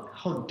look how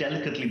how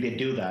delicately they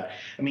do that.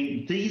 I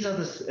mean, these are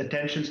the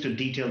attentions to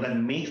detail that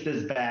makes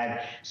this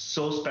bag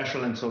so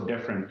special and so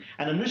different.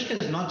 And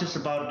Anuschka is not just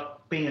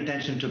about paying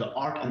attention to the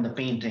art and the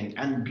painting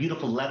and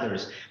beautiful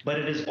leathers, but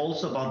it is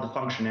also about the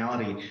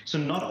functionality. So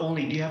not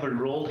only do you have a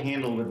rolled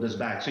handle with this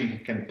bag, so you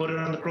can put it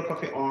on the crook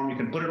of your arm, you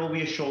can put it over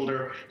your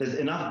shoulder, there's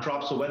enough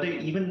drop, so whether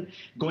you're even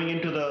going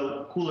into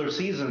the cooler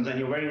seasons and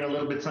you're wearing a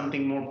little bit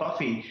something more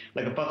puffy,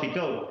 like a puffy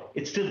coat,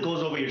 it still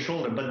goes over your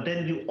shoulder, but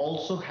then you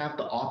also have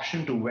the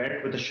option to wear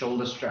it with a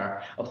shoulder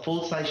strap, a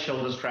full-size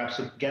shoulder strap,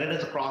 so get it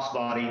as a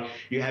crossbody,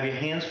 you have your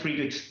hands free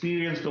to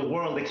experience the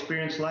world,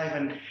 experience life,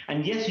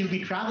 and yes, you'll be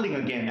traveling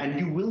again,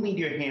 and you will need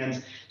your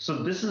hands.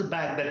 So this is a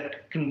bag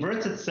that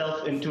converts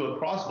itself into a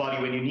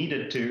crossbody when you need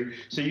it to,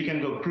 so you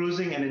can go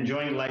cruising and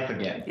enjoying life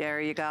again.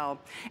 There you go.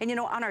 And you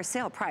know, on our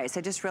sale price,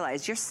 I just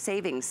realized you're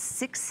saving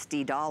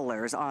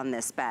 $60 on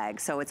this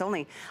bag. So it's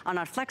only,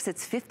 on Flex,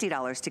 it's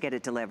 $50 to get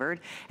it delivered.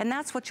 And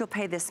that's what you'll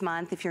pay this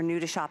month if you're new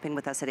to shopping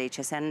with us at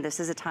HSN. This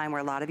is a time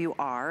where a lot of you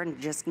are, and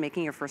just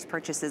making your first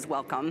purchase is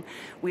welcome.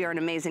 We are an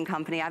amazing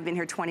company. I've been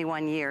here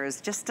 21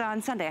 years. Just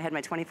on Sunday, I had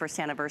my 21st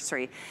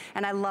anniversary.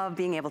 And I love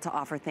being able to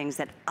offer things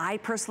that I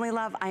personally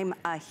love. I'm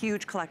a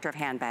huge collector of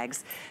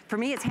handbags. For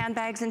me, it's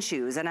handbags and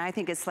shoes, and I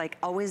think it's like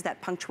always that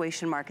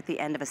punctuation mark at the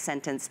end of a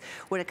sentence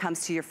when it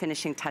comes to your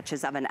finishing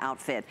touches of an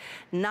outfit.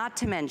 Not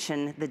to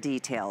mention the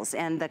details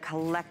and the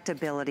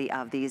collectability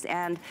of these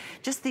and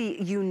just the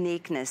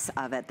uniqueness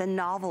of it, the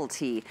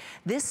novelty.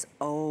 This,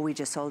 oh, we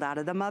just sold out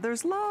of the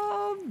Mother's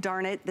Love.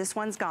 Darn it, this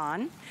one's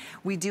gone.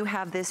 We do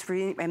have this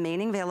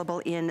remaining available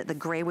in the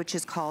gray, which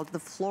is called the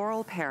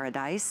Floral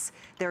Paradise.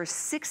 There are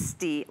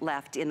 60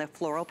 left in the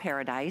Floral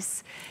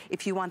Paradise.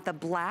 If you want the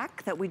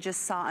black that we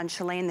just saw on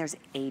Shalane, there's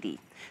 80.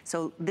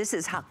 So this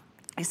is how,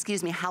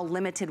 excuse me, how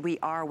limited we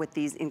are with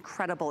these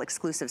incredible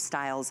exclusive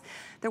styles.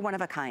 They're one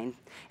of a kind.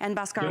 And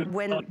Bhaskar,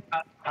 when...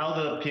 How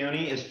the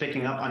peony is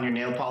picking up on your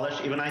nail polish,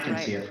 even I can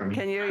see it from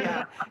here. Can you?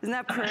 Yeah. Isn't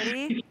that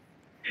pretty?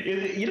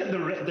 You know,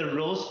 the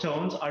rose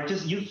tones are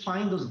just, you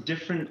find those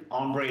different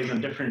ombres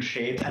and different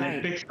shades, and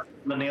it picks up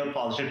on the nail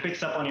polish, it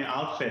picks up on your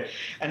outfit.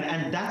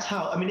 And that's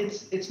how, I mean,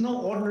 it's no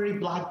ordinary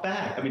black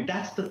bag. I mean,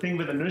 that's the thing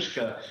with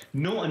Anuschka.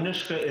 No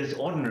Anuschka is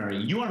ordinary.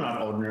 You are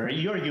not ordinary.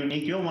 You're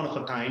unique. You're one of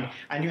a kind.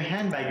 And your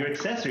handbag, your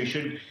accessory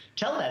should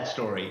tell that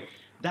story.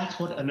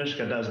 That's what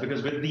Anuschka does,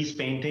 because with these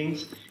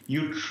paintings,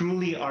 you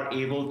truly are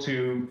able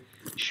to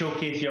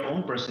showcase your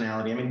own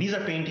personality. I mean, these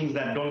are paintings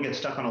that don't get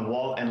stuck on a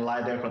wall and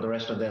lie there for the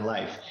rest of their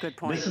life. Good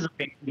point. This is a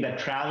painting that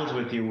travels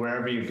with you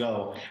wherever you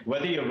go.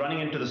 Whether you're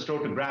running into the store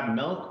to grab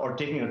milk or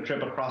taking a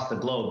trip across the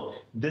globe,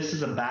 this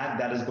is a bag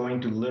that is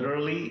going to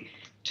literally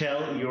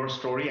tell your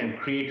story and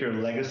create your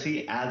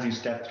legacy as you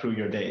step through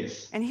your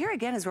days. And here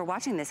again, as we're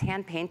watching this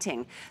hand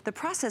painting, the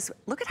process,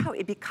 look at how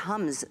it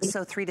becomes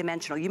so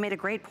three-dimensional. You made a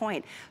great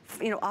point.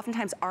 You know,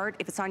 oftentimes art,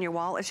 if it's on your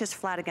wall, it's just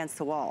flat against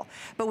the wall.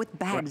 But with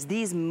bags,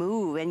 these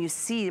move and you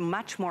see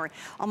much more,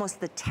 almost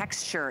the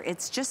texture.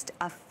 It's just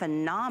a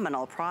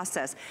phenomenal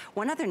process.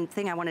 One other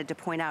thing I wanted to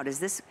point out is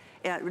this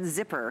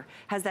zipper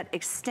has that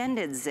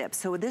extended zip.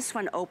 So this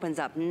one opens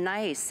up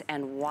nice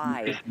and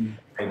wide.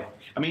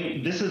 I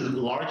mean, this is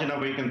large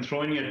enough where you can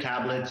throw in your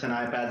tablets and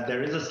iPads.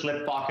 There is a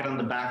slip pocket on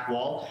the back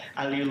wall.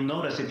 And you'll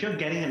notice if you're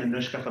getting an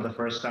Anuschka for the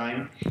first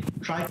time,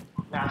 try to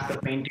pass the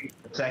painting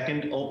for a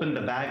second, open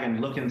the bag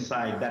and look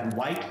inside. That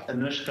white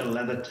Anuschka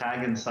leather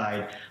tag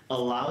inside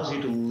allows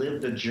you to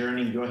live the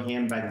journey your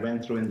handbag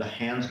went through in the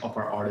hands of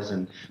our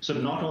artisan. So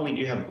not only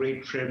do you have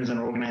great trims and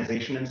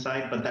organization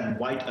inside, but that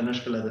white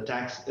Anuschka leather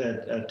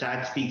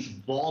tag speaks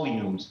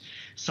volumes.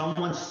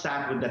 Someone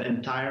sat with that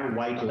entire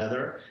white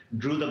leather,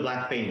 drew the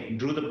black paint,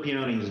 drew the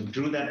peonies,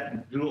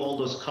 drew all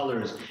those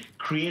colors,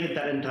 created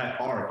that entire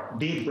art.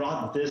 They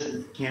brought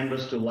this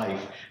canvas to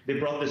life. They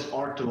brought this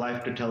art to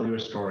life to tell your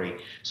story.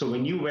 So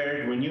when you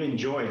wear it, when you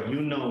enjoy it,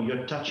 you know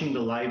you're touching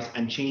the lives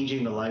and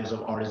changing the lives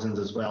of artisans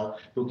as well,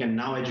 who can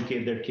now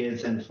educate their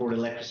kids and afford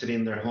electricity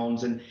in their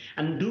homes and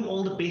do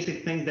all the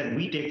basic things that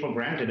we take for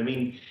granted. I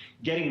mean,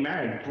 getting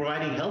married,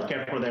 providing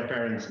healthcare for their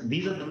parents.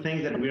 These are the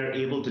things that we are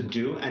able to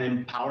do and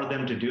empower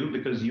them to do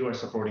because you are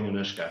supporting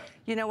Anuschka.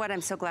 You know what?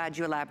 I'm so glad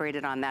you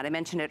elaborated on that. I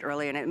mentioned it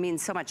earlier, and it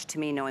means so much to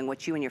me knowing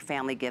what you and your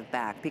family give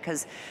back,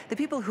 because the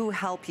people who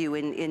help you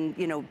in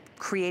you know,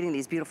 creating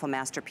these beautiful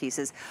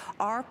masterpieces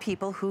are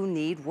people who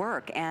need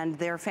work, and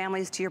their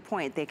families, to your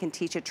point, they can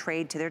teach a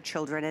trade to their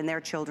children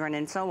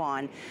and so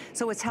on.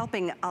 So it's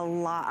helping a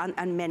lot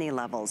on many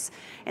levels.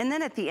 And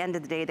then at the end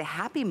of the day, the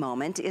happy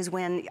moment is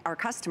when our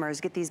customers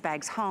get these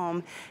bags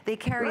home, they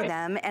carry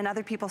them, and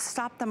other people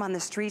stop them on the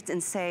streets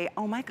and say,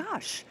 oh my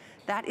gosh,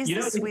 that is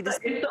the sweetest.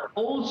 It's the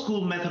old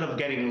school method of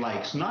getting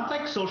likes, not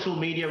like social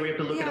media where you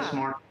have to look at a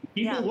smart.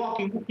 People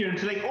walking up here and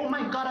say like, oh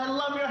my God, I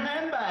love your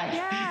handbag.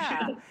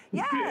 Yeah,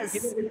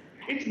 yes.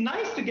 It's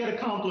nice to get a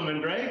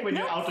compliment, right? When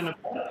you're out and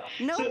about.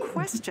 No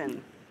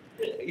question.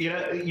 You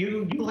know,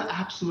 you'll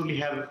absolutely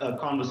have a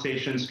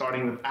conversation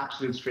starting with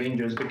absolute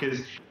strangers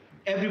because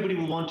everybody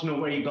will want to know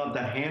where you got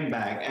that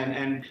handbag.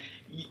 And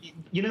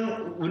you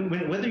know,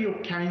 whether you're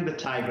carrying the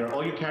tiger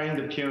or you're carrying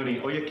the peony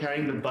or you're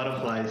carrying the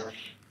butterflies,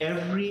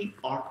 every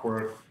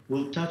artwork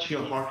will touch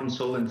your heart and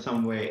soul in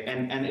some way,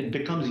 and it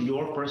becomes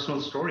your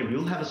personal story.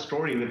 You'll have a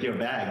story with your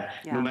bag,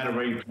 no matter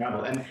where you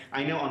travel. And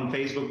I know on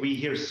Facebook we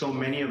hear so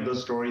many of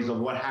those stories of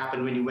what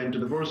happened when you went to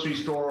the grocery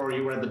store, or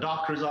you were at the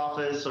doctor's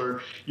office,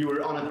 or you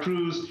were on a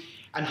cruise,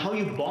 and how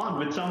you bond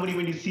with somebody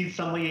when you see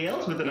somebody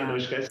else with an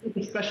Anuschka. It's like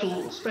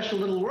a special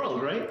little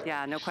world, right?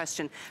 Yeah, no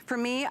question. For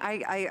me,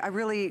 I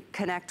really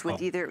connect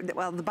with either,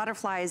 well, the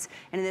butterflies,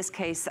 and in this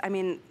case, I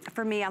mean,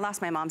 for me, I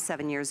lost my mom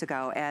 7 years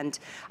ago, and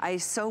I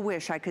so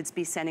wish I could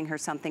be sending her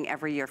something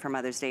every year for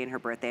Mother's Day and her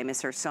birthday. I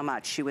miss her so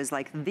much. She was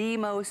like the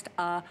most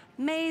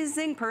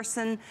amazing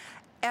person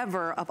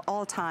ever of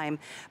all time,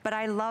 but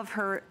I love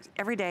her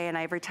every day, and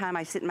every time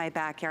I sit in my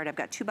backyard, I've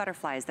got 2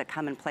 butterflies that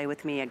come and play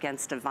with me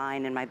against a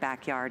vine in my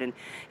backyard, and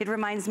it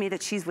reminds me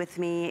that she's with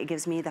me. It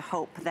gives me the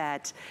hope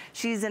that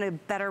she's in a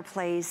better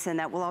place and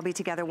that we'll all be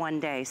together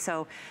one day.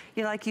 So,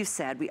 you know, like you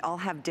said, we all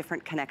have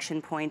different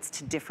connection points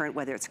to different,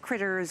 whether it's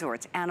critters or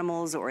it's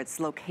animals or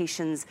it's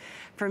locations.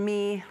 For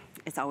me,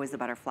 it's always the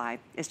butterfly.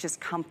 It's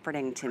just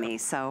comforting to me.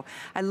 So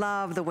I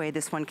love the way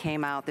this one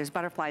came out. There's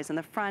butterflies on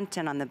the front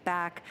and on the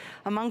back,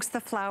 amongst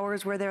the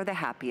flowers where they're the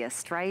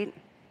happiest, right?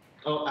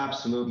 Oh,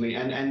 absolutely.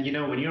 And you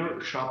know, when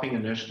you're shopping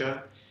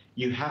Anuschka,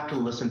 you have to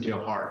listen to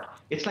your heart.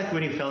 It's like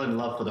when you fell in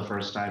love for the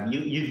first time.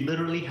 You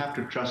literally have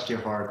to trust your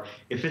heart.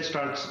 If it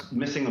starts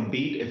missing a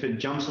beat, if it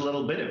jumps a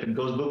little bit, if it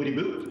goes boobity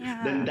boop,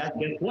 then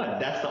guess what?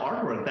 That's the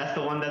artwork. That's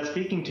the one that's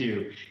speaking to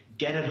you.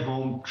 Get it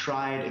home,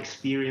 try it,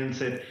 experience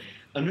it.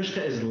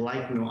 Anuschka is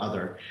like no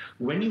other.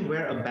 When you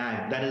wear a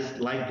bag that is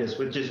like this,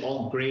 which is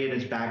all gray in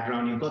its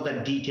background, you've got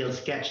that detail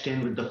sketched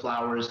in with the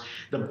flowers,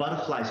 the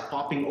butterflies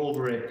popping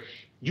over it,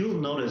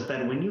 you'll notice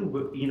that when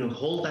you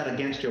hold that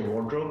against your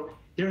wardrobe,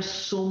 there are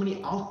so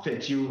many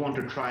outfits you want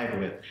to try it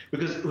with.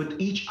 Because with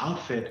each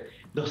outfit,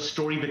 the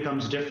story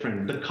becomes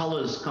different. The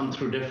colors come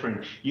through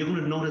different. You're going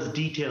to notice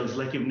details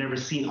like you've never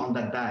seen on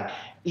that bag.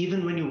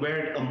 Even when you wear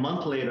it a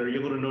month later,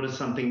 you're going to notice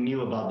something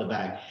new about the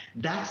bag.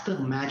 That's the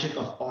magic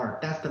of art.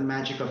 That's the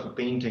magic of a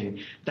painting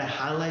that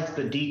highlights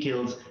the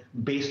details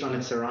based on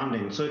its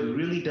surroundings. So it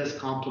really does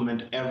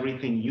complement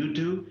everything you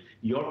do,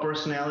 your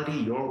personality,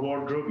 your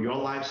wardrobe, your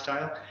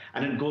lifestyle,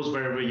 and it goes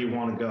wherever you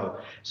want to go.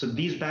 So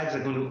these bags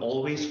are going to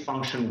always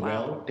function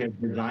well. They're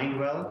designed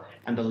well,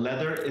 and the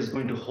leather is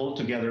going to hold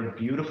together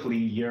beautifully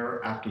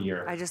year after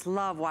year. I just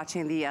love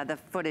watching the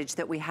footage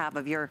that we have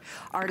of your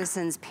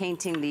artisans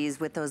painting these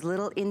with those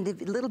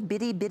little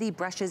bitty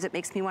brushes. It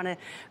makes me want to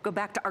go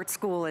back to art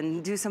school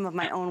and do some of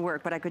my own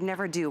work, but I could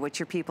never do what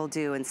your people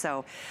do. And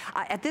so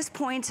at this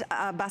point,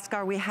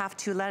 Bhaskar, we have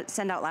to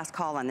send out last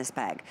call on this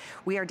bag.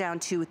 We are down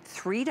to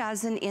 3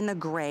 dozen in the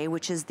gray,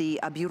 which is the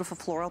beautiful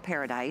floral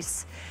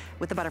paradise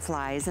with the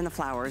butterflies and the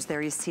flowers.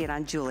 There you see it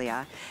on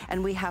Julia.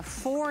 And we have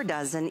 4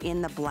 dozen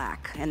in the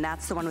black, and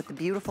that's the one with the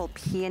beautiful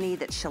peony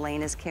that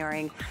Shalane is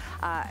carrying.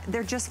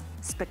 They're just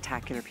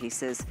spectacular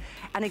pieces.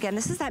 And again,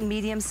 this is that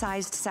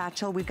medium-sized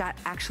satchel. We've got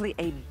actually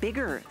a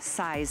bigger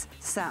size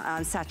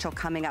satchel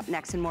coming up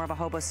next in more of a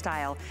hobo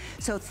style.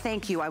 So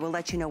thank you. I will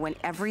let you know when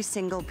every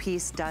single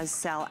piece does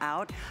sell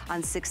out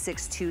on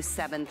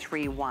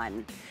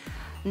 662731.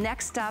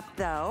 Next up,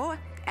 though,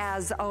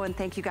 and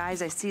thank you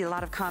guys. I see a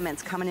lot of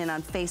comments coming in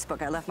on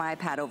Facebook. I left my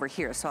iPad over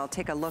here, so I'll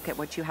take a look at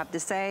what you have to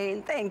say.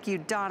 And thank you,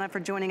 Donna, for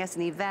joining us,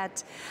 and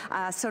Yvette.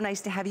 So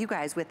nice to have you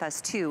guys with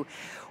us, too.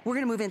 We're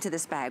going to move into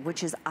this bag,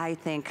 which is, I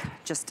think,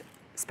 just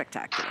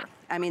spectacular.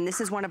 I mean,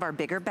 this is one of our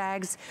bigger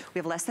bags. We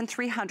have less than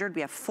 300. We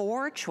have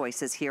 4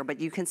 choices here, but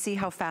you can see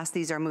how fast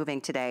these are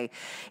moving today.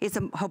 It's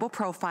a hobo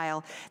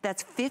profile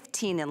that's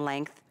 15 in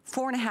length,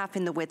 4.5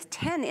 in the width,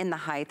 10 in the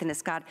height, and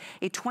it's got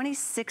a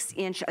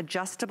 26-inch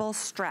adjustable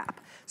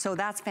strap. So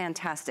that's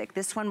fantastic.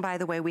 This one, by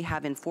the way, we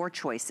have in 4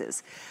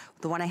 choices.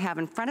 The one I have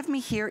in front of me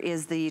here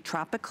is the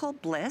Tropical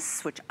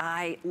Bliss, which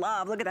I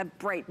love. Look at that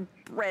bright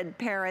red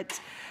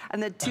parrot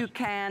and the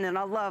toucan, and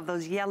I love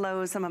those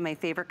yellows, some of my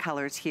favorite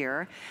colors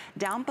here.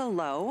 Down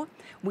below,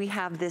 we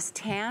have this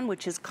tan,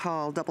 which is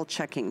called, double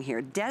checking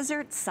here,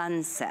 Desert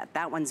Sunset.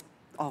 That one's,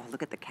 oh,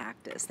 look at the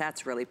cactus.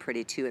 That's really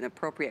pretty too, an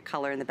appropriate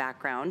color in the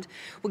background.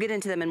 We'll get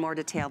into them in more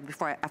detail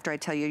after I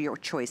tell you your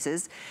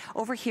choices.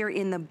 Over here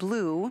in the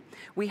blue,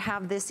 we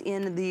have this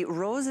in the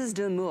Roses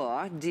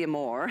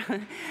d'Amour,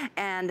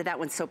 and that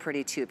one's so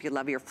pretty too if you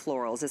love your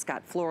florals. It's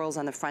got florals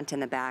on the front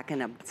and the back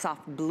and a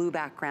soft blue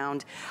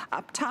background.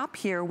 Up top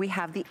here, we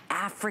have the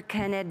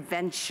African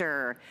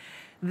Adventure.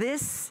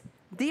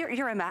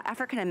 Your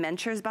African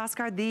Adventures,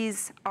 Bhaskar,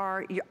 these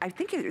are, I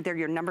think they're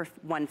your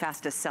 #1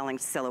 fastest selling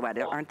silhouette,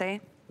 aren't they?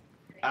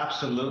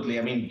 Absolutely.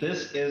 I mean,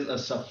 this is a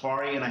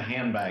safari in a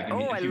handbag.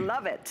 I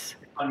love it.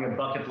 On your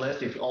bucket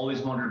list, if you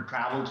always wanted to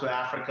travel to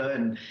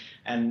Africa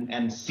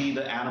and see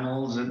the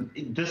animals, and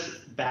this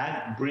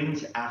bag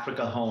brings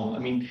Africa home. I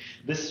mean,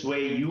 this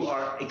way you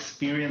are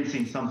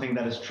experiencing something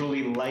that is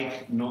truly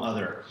like no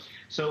other.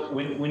 So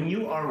when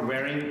you are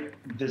wearing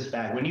this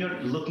bag, when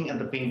you're looking at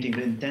the painting,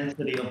 the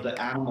intensity of the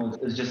animals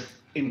is just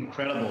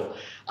incredible.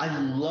 I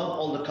love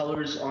all the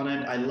colors on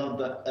it. I love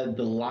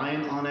the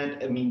lion on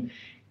it. I mean,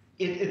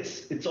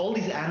 it's all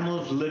these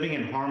animals living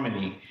in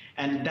harmony,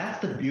 and that's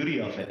the beauty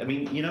of it. I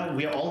mean, you know,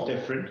 we are all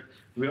different.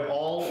 We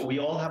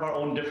all have our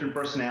own different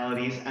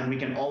personalities, and we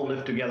can all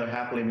live together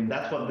happily. I mean,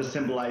 that's what this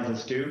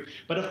symbolizes too.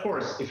 But of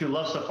course, if you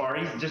love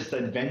safaris, just the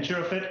adventure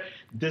of it,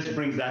 this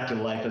brings that to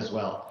life as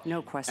well.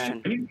 No question.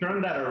 And when you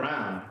turn that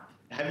around,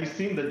 have you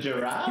seen the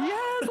giraffe?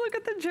 Yes, look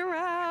at the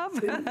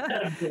giraffe. Isn't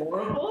that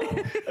adorable?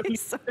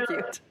 He's so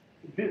cute.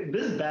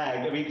 This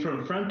bag, I mean,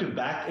 from front to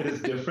back, it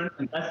is different.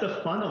 And that's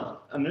the fun of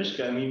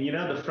Anuschka. I mean, you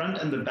know, the front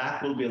and the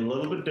back will be a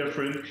little bit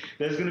different.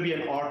 There's going to be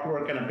an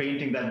artwork and a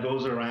painting that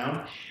goes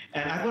around.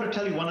 And I've got to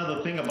tell you one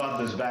other thing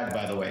about this bag,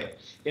 by the way.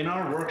 In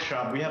our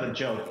workshop, we have a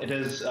joke. It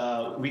is,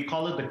 we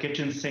call it the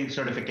kitchen sink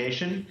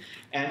certification.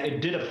 And it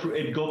did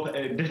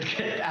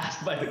get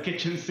asked by the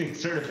kitchen sink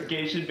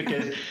certification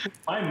because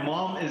my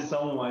mom is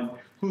someone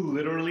who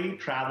literally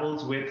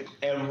travels with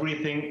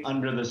everything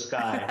under the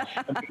sky.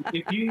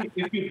 I mean,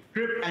 if you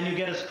trip and you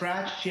get a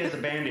scratch, she has a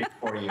Band-Aid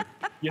for you.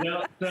 You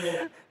know,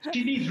 so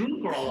she needs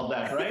room for all of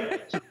that,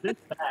 right? So this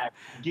bag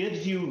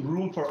gives you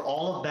room for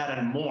all of that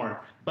and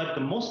more. But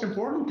the most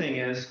important thing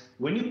is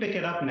when you pick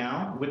it up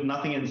now with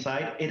nothing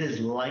inside, it is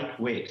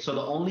lightweight. So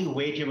the only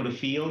weight you're going to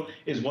feel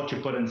is what you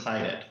put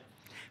inside it.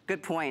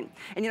 Good point.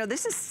 And you know,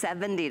 this is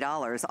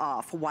 $70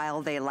 off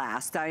while they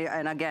last.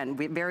 And again,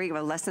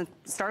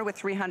 started with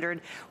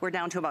 300. We're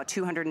down to about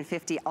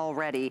 250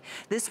 already.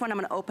 This one I'm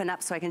going to open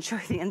up so I can show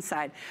you the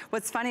inside.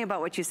 What's funny about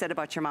what you said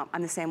about your mom,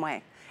 I'm the same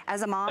way.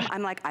 As a mom,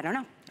 I'm like, I don't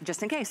know,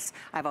 just in case.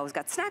 I've always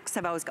got snacks.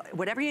 I've always got,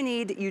 whatever you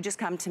need, you just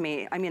come to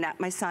me. I mean,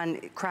 my son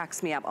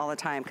cracks me up all the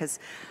time because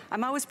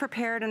I'm always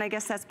prepared, and I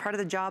guess that's part of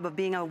the job of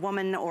being a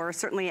woman or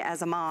certainly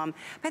as a mom.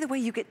 By the way,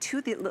 you get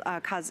two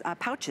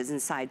pouches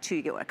inside too.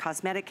 You get a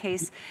cosmetic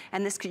case,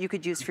 and this you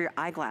could use for your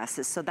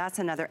eyeglasses. So that's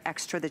another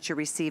extra that you're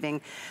receiving.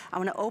 I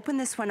want to open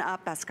this one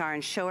up, Bhaskar,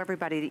 and show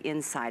everybody the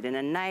inside in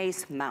a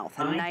nice mouth,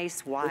 a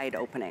nice wide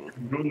opening.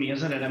 Roomy,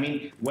 isn't it? I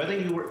mean,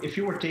 if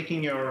you were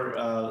taking your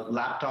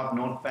laptop,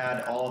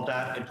 notepad, all of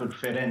that, it would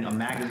fit in. A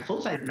magazine,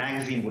 full-size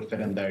magazine would fit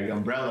in there. Your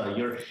umbrella.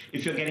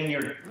 If you're getting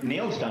your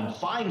nails done,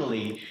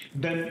 finally,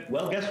 then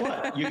well, guess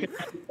what? You can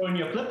throw in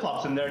your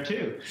flip-flops in there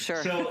too.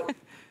 Sure. So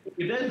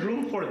there's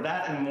room for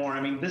that and more. I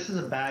mean, this is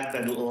a bag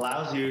that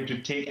allows you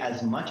to take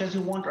as much as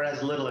you want or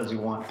as little as you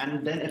want,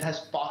 and then it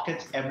has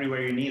pockets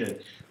everywhere you need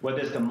it.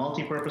 Whether it's the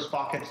multi-purpose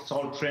pockets, it's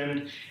all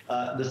trimmed.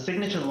 The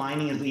signature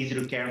lining is easy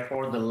to care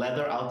for. The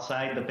leather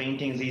outside, the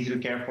painting is easy to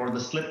care for. The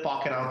slip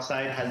pocket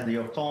outside has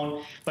your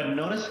phone. But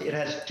notice it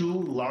has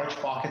two large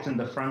pockets in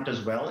the front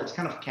as well. It's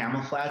kind of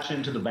camouflaged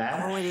into the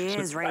bag. Oh, it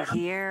is right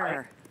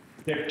here.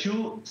 They're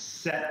two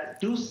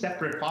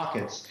separate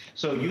pockets.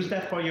 So use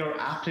that for your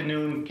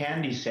afternoon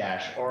candy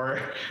stash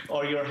or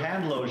your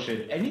hand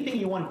lotion, anything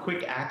you want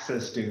quick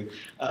access to.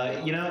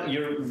 You know,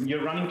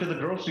 you're running to the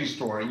grocery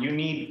store. You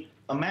need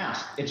a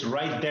mask. It's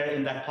right there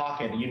in that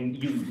pocket.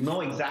 You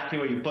know exactly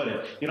where you put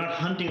it. You're not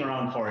hunting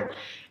around for it.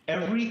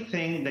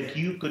 Everything that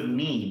you could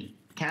need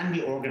can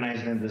be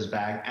organized in this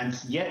bag, and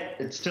yet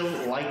it's still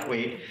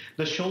lightweight.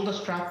 The shoulder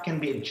strap can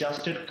be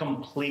adjusted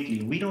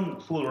completely. We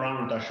don't fool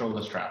around with our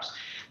shoulder straps.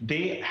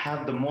 They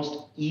have the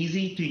most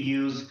easy to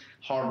use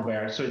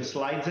hardware, so it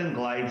slides and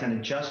glides and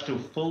adjusts to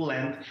full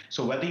length.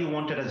 So whether you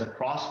want it as a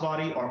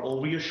crossbody or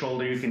over your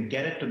shoulder, you can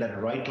get it to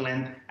that right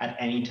length at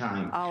any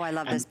time. Oh, I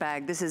love this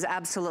bag. This is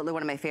absolutely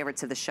one of my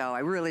favorites of the show. I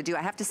really do.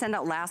 I have to send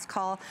out last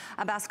call,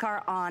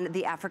 Bhaskar, on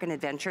the African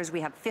Adventures.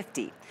 We have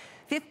 50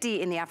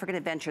 in the African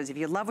Adventures. If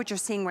you love what you're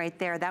seeing right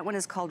there, that one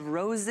is called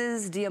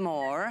Roses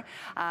d'Amour.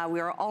 We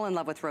are all in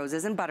love with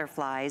roses and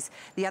butterflies.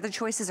 The other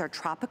choices are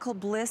Tropical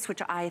Bliss,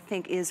 which I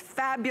think is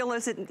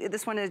fabulous.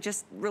 This one, it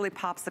just really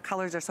pops. The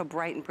colors are so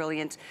bright and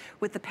brilliant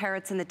with the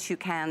parrots and the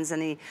toucans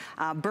and the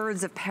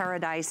birds of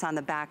paradise on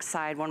the back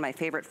side. One of my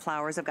favorite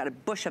flowers. I've got a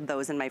bush of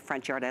those in my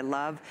front yard I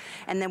love.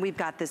 And then we've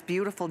got this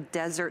beautiful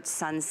desert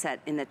sunset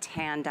in the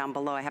tan down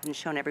below. I haven't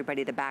shown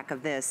everybody the back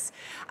of this.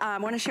 I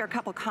want to share a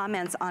couple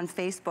comments on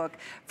Facebook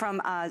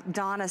from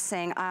Donna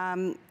saying,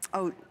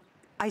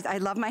 I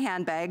love my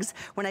handbags.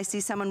 When I see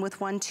someone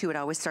with one too, it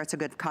always starts a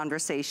good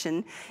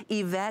conversation.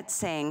 Yvette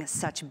saying,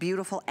 such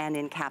beautiful and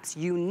in caps,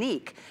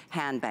 unique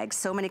handbags.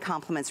 So many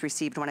compliments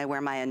received when I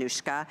wear my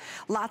Anuschka.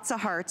 Lots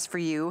of hearts for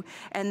you.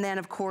 And then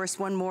of course,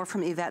 one more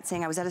from Yvette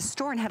saying, I was at a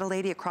store and had a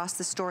lady across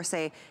the store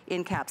say,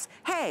 in caps,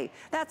 hey,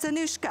 that's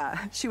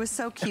Anuschka. She was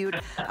so cute.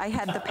 I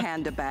had the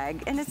panda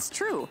bag, and it's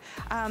true.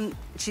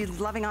 She's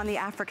loving on the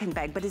African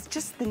bag, but it's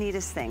just the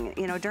neatest thing.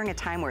 You know, during a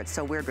time where it's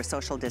so weird with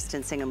social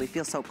distancing and we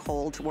feel so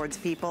cold towards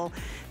people,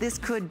 this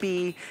could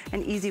be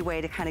an easy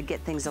way to kind of get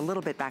things a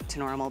little bit back to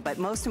normal. But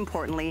most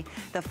importantly,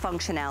 the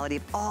functionality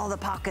of all the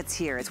pockets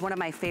here. It's one of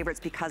my favorites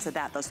because of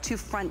that. Those two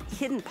front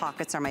hidden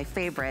pockets are my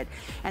favorite.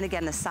 And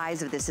again, the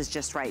size of this is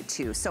just right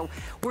too. So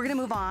we're gonna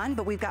move on,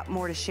 but we've got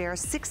more to share.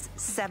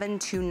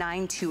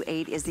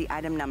 672928 is the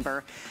item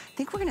number. I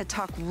think we're gonna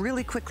talk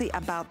really quickly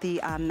about the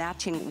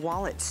matching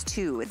wallets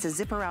too. It's a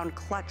zip around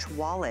clutch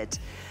wallet.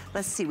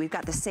 Let's see, we've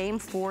got the same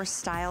 4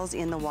 styles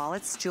in the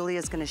wallets.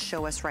 Julia's gonna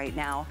show us right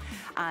now.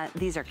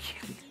 These are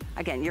cute.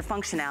 Again, your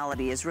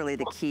functionality is really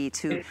the key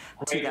to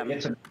them.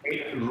 It's a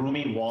great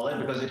roomy wallet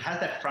because it has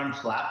that front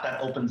flap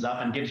that opens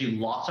up and gives you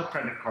lots of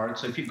credit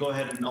cards. So if you go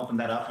ahead and open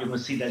that up, you're going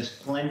to see there's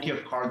plenty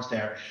of cards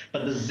there.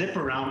 But the zip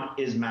around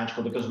is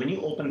magical because when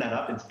you open that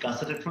up, it's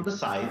gusseted from the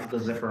sides, the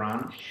zip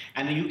around,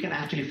 and you can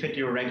actually fit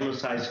your regular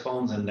size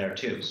phones in there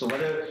too. So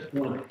whether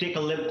you want to take a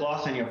lip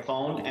gloss on your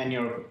phone and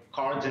your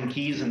cards and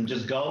keys and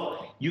just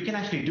go, you can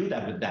actually do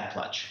that with that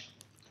clutch.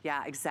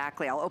 Yeah,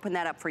 exactly. I'll open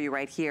that up for you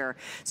right here.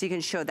 So you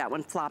can show that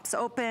one flops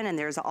open and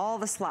there's all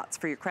the slots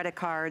for your credit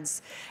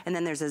cards. And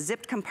then there's a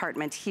zipped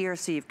compartment here.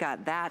 So you've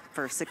got that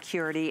for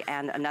security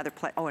and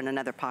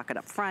another pocket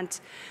up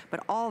front.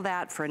 But all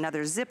that for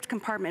another zipped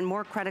compartment,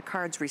 more credit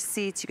cards,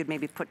 receipts. You could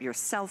maybe put your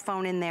cell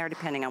phone in there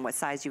depending on what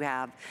size you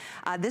have.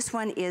 This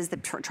one is the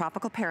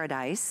Tropical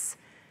Paradise.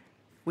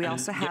 We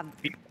also have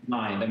peace of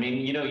mind. I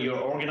mean, you know, you're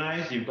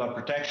organized, you've got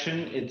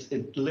protection.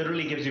 It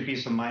literally gives you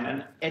peace of mind,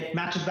 and it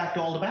matches back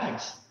to all the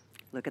bags.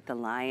 Look at the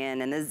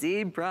lion and the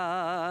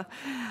zebra.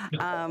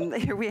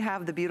 Here we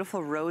have the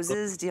beautiful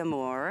Roses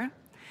d'Amour,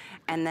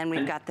 and then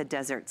we've got the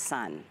Desert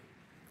Sun.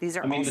 These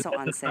are also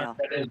on sale.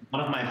 That is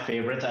one of my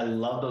favorites. I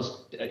love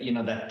those, you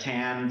know, that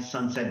tan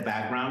sunset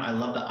background. I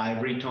love the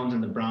ivory tones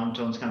and the brown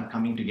tones kind of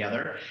coming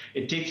together.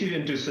 It takes you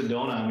into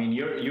Sedona. I mean,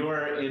 you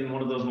are in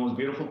one of those most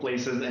beautiful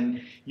places,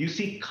 and you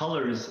see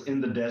colors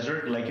in the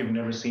desert like you've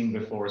never seen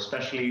before,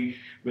 especially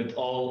with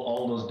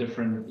all those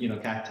different, you know,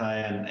 cacti,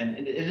 and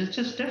it is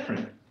just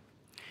different.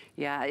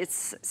 Yeah,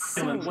 it's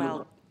so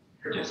well.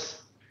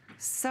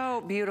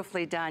 So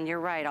beautifully done.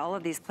 You're right. All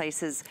of these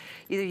places,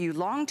 either you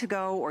long to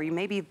go or you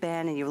maybe have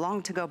been and you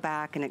long to go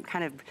back, and it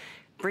kind of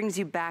brings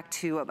you back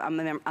to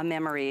a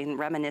memory and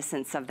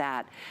reminiscence of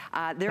that.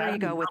 There you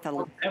go with the...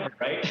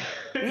 Right?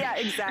 Yeah,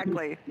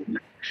 exactly.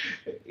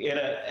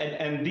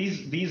 And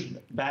these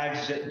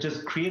bags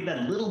just create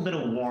that little bit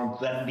of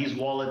warmth that these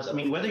wallets, I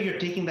mean, whether you're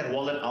taking that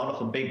wallet out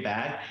of a big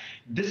bag,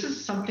 this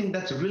is something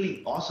that's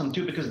really awesome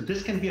too, because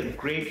this can be a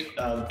great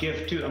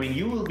gift too. I mean,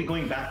 you will be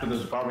going back to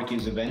those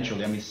barbecues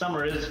eventually. I mean,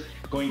 summer is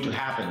going to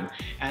happen.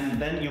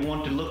 And then you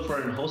want to look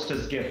for a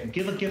hostess gift.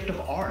 Give a gift of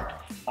art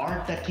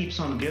that keeps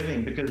on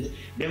giving, because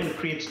they will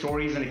create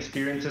stories and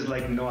experiences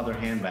like no other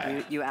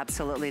handbag. You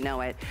absolutely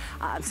know it.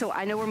 So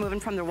I know we're moving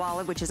from the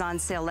wallet, which is on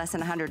sale less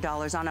than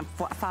 $100 on a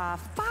 5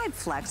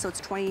 flex. So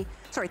it's 3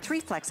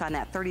 flex on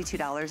that,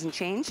 $32 and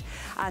change.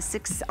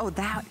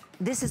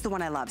 This is the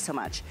one I love so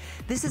much.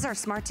 This is our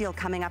smart deal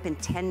coming up in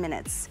 10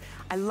 minutes.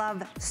 I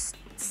love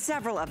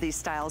several of these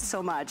styles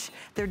so much.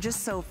 They're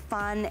just so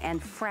fun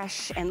and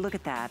fresh, and look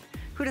at that.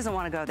 Who doesn't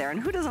want to go there? And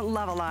who doesn't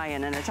love a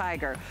lion and a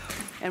tiger?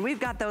 And we've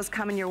got those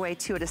coming your way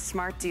too at a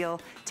smart deal,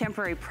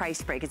 temporary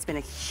price break. It's been a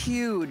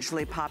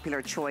hugely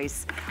popular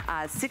choice.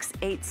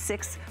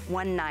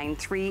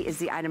 686193 is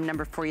the item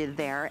number for you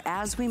there.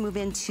 As we move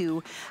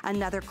into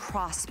another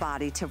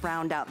crossbody to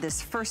round out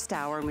this first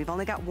hour, and we've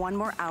only got one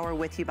more hour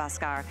with you,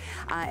 Bhaskar.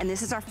 And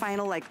this is our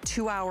final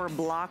 2-hour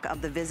block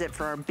of the visit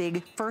for our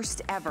big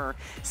first ever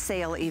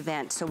sale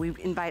event. So we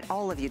invite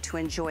all of you to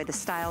enjoy the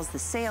styles, the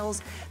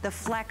sales, the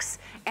flex,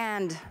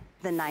 and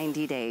the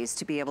 90 days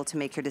to be able to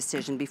make your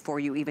decision before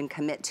you even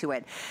commit to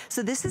it.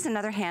 So this is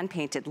another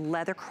hand-painted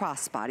leather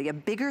crossbody, a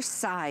bigger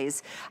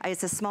size.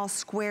 It's a small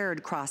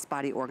squared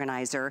crossbody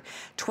organizer,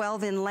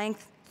 12 in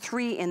length,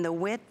 3 in the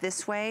width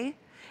this way.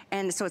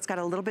 And so it's got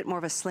a little bit more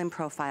of a slim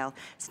profile.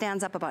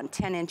 Stands up about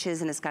 10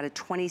 inches, and it's got a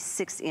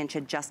 26-inch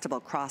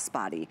adjustable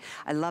crossbody.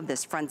 I love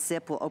this front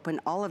zip. We'll open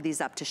all of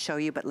these up to show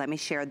you, but let me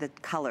share the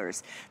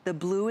colors. The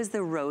blue is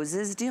the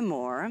Roses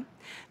d'Amour.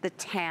 The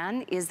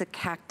tan is the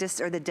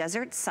Cactus or the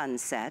Desert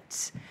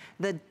Sunset.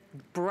 The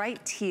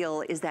bright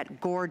teal is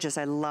that gorgeous,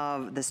 I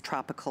love this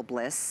Tropical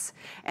Bliss.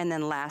 And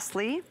then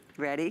lastly,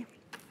 ready?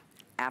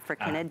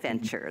 African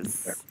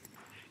Adventures.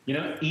 You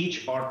know,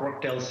 each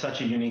artwork tells such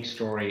a unique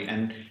story.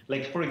 And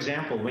for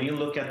example, when you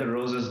look at the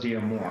Roses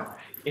d'Amour,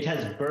 it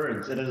has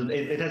birds,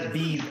 it has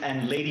bees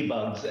and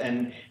ladybugs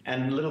and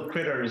little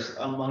critters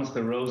amongst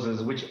the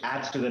roses, which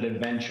adds to that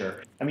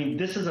adventure. I mean,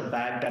 this is a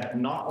bag that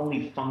not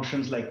only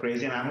functions like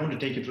crazy, and I'm going to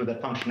take you through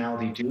that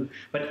functionality too,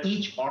 but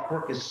each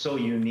artwork is so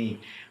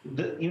unique.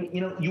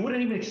 You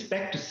wouldn't even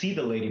expect to see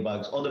the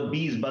ladybugs or the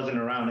bees buzzing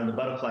around and the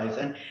butterflies.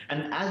 And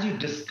as you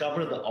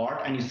discover the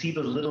art and you see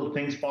those little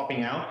things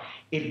popping out,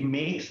 it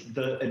makes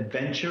the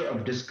adventure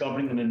of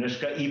discovering an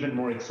Anuschka even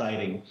more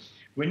exciting.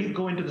 When you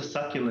go into the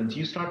succulents,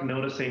 you start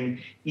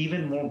noticing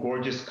even more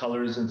gorgeous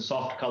colors and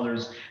soft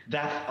colors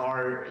that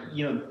are,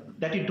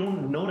 that you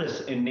don't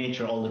notice in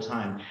nature all the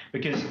time,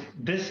 because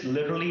this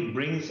literally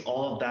brings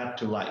all of that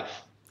to life.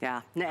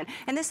 Yeah,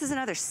 and this is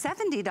another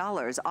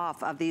 $70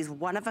 off of these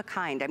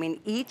one-of-a-kind. I mean,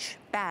 each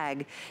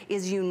bag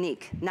is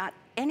unique. Not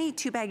any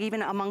two bag,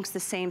 even amongst the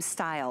same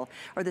style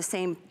or the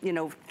same,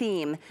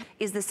 theme,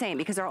 is the same,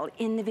 because they're all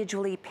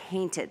individually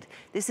painted.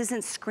 This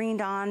isn't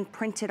screened on,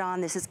 printed on.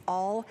 This is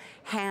all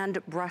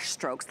hand brush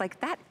strokes.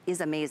 That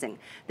is amazing.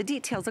 The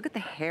details, look at the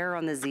hair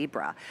on the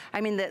zebra. I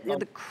mean,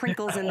 the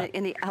crinkles in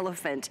the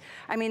elephant.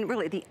 I mean,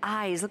 really, the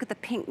eyes, look at the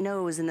pink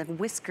nose and the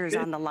whiskers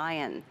on the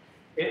lion.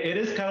 it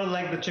is kind of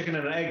like the chicken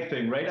and egg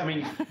thing, right? I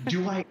mean,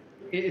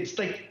 it's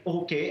like,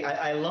 okay,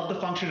 I love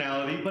the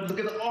functionality, but look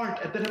at the art.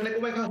 And then I'm like,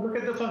 oh my God, look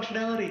at the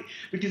functionality.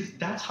 Because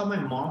that's how my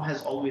mom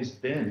has always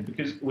been.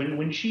 Because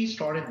when she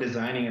started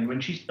designing and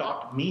when she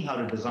taught me how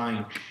to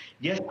design,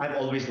 yes, I've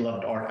always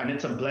loved art. And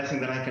it's a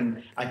blessing that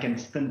I can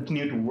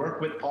continue to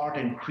work with art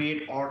and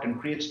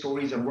create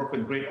stories and work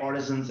with great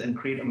artisans and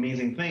create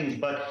amazing things.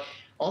 But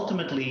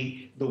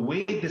ultimately, the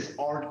way this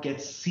art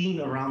gets seen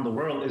around the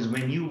world is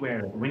when you wear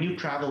it, when you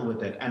travel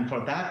with it. And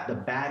for that, the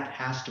bag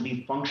has to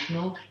be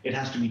functional, it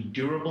has to be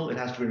durable, it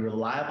has to be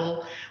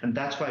reliable. And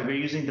that's why we're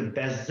using the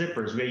best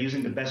zippers, we're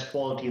using the best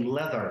quality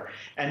leather.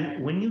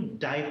 And when you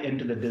dive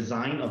into the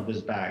design of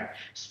this bag,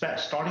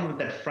 starting with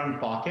that front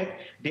pocket,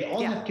 they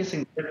all have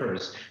kissing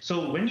zippers.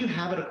 So when you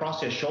have it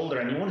across your shoulder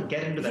and you want to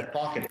get into that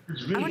pocket,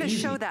 it's really easy. I want to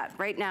show that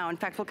right now. In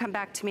fact, we'll come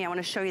back to me. I want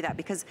to show you that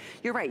because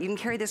you're right. You can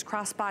carry this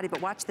crossbody,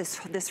 but watch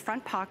this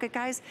front pocket,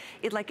 guys.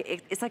 It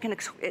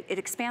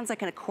expands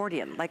like an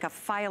accordion, like a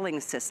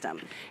filing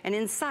system. And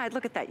inside,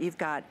 look at that. You've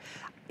got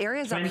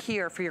areas up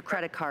here for your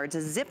credit cards,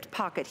 a zipped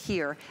pocket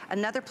here,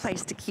 another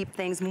place to keep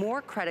things,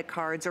 more credit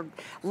cards or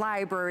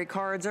library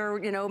cards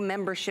or, you know,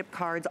 membership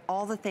cards,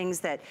 all the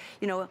things that,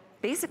 you know,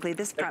 basically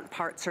this front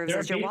part serves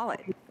as your wallet.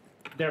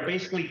 There are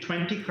basically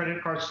 20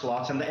 credit card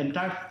slots, and the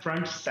entire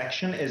front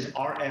section is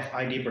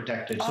RFID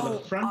protected. So the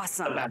front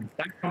of that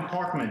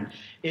compartment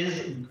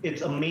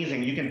it's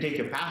amazing. You can take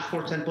your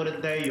passports and put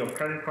it there, your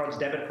credit cards,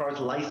 debit cards,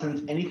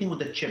 license, anything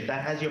with a chip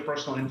that has your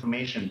personal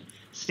information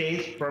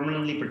stays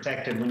permanently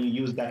protected when you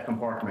use that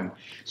compartment.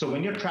 So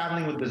when you're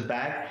traveling with this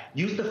bag,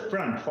 use the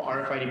front for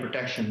RFID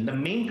protection. The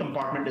main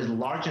compartment is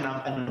large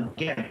enough, and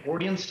again,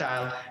 accordion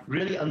style,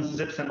 really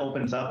unzips and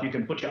opens up. You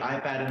can put your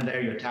iPad in there,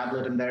 your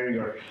tablet in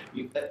there,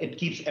 it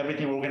keeps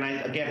everything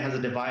organized. Again, has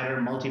a divider,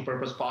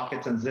 multi-purpose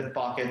pockets and zip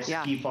pockets,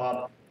 key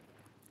fob.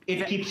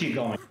 It keeps you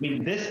going. I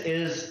mean, this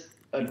is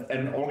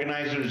an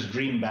organizer's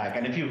dream bag,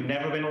 and if you've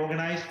never been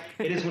organized,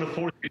 it is going to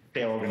force you to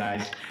stay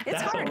organized.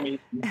 It's hard. How amazing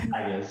this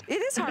bag is.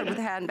 It is hard with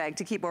a handbag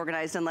to keep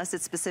organized unless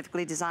it's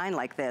specifically designed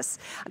like this.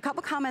 A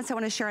couple comments I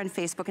want to share on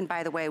Facebook, and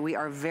by the way, we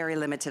are very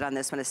limited on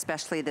this one,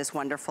 especially this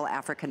wonderful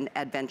African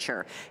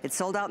adventure. It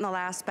sold out in the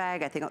last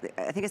bag. I think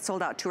it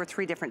sold out 2 or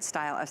 3 different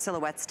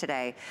silhouettes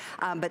today,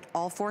 but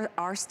all 4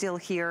 are still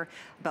here,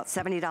 about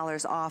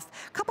 $70 off.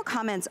 A couple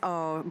comments.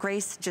 Oh,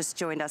 Grace just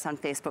joined us on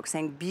Facebook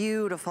saying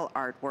beautiful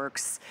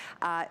artworks.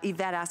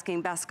 Yvette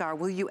asking, Bhaskar,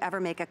 will you ever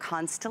make a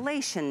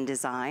constellation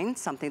design?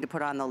 Something to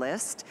put on the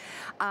list.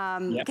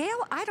 Gail,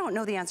 I don't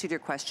know the answer to your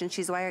question.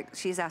 She's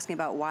asking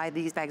about why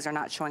these bags are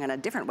not showing on a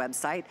different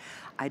website.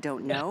 I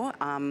don't know.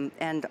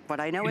 And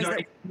what I know is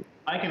that...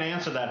 I can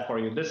answer that for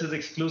you. This is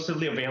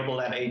exclusively available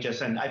at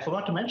HSN. I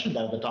forgot to mention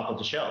that at the top of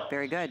the show.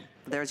 Very good.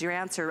 There's your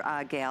answer,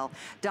 Gail.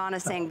 Donna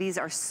saying these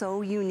are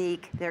so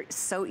unique. They're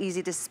so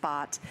easy to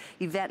spot.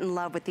 Yvette in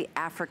love with the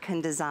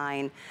African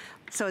design.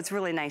 So it's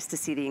really nice to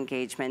see the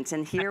engagement.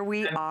 And here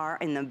we are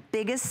in the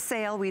biggest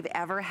sale we've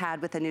ever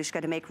had with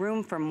Anuschka to make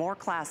room for more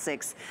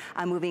classics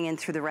moving in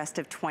through the rest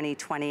of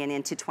 2020 and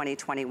into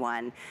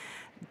 2021.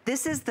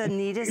 This is the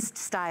neatest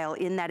style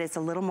in that it's a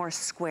little more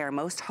square.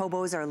 Most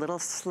hobos are a little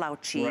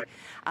slouchy.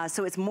 Right.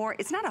 So it's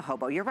not a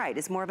hobo, you're right.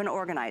 It's more of an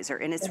organizer,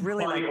 and it's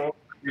really like...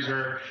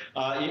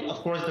 Of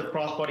course, the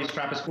crossbody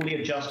strap is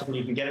fully adjustable.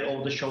 You can get it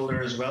over the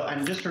shoulder as well.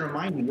 And just to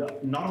remind you,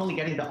 not only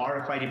getting the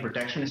RFID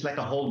protection, it's like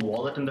a whole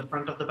wallet in the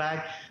front of the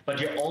bag, but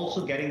you're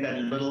also getting that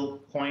little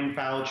coin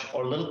pouch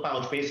or little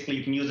pouch. Basically,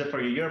 you can use it for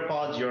your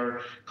earpods,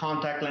 your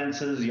contact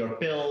lenses, your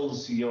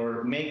pills,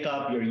 your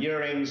makeup, your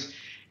earrings,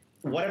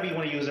 whatever you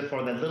want to use it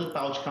for. That little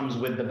pouch comes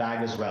with the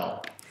bag as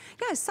well.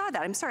 Yeah, I saw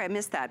that. I'm sorry I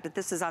missed that, but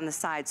this is on the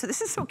side. So this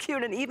is so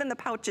cute, and even the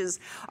pouches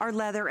are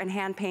leather and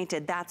hand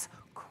painted. That's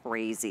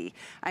crazy.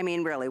 I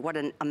mean, really, what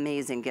an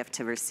amazing gift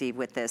to receive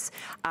with this.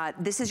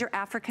 This is your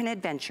African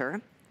adventure.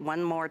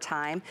 One more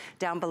time.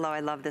 Down below, I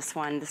love this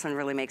one. This one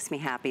really makes me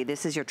happy.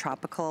 This is your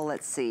tropical,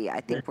 let's see,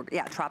 I think,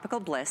 tropical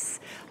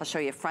bliss. I'll show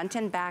you front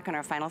and back in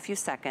our final few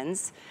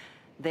seconds.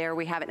 There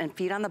we have it, and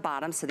feet on the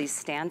bottom, so these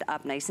stand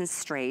up nice and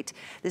straight.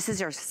 This is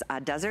your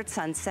desert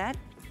sunset,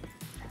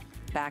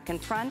 back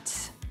and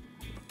front.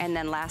 And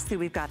then lastly,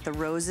 we've got the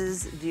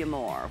roses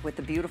d'Amour with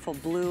the beautiful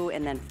blue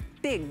and then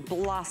big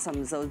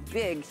blossoms, those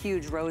big,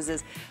 huge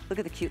roses. Look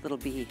at the cute little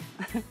bee.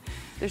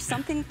 There's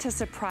something to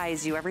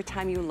surprise you every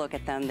time you look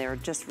at them. They're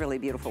just really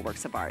beautiful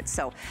works of art.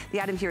 So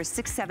the item here is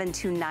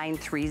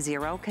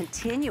 672930.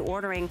 Continue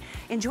ordering.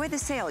 Enjoy the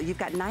sale. You've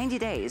got 90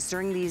 days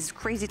during these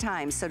crazy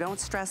times, so don't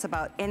stress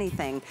about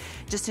anything.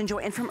 Just enjoy.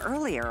 And from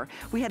earlier,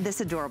 we had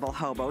this adorable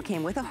hobo. It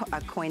came with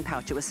a coin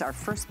pouch. It was our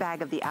first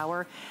bag of the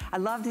hour. I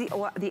love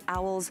the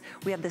owls.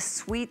 We have the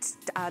sweet,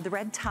 the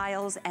red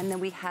tiles, and then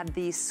we have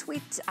the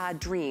sweet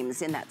dreams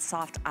in that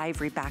soft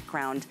ivory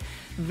background.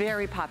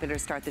 Very popular to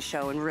start the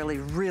show, and really,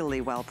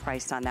 really well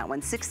priced on that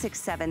one.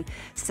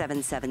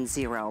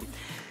 667770.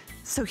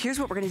 So here's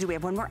what we're gonna do. We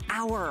have one more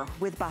hour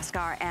with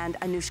Bhaskar and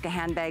Anuschka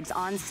Handbags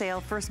on sale.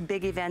 First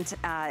big event,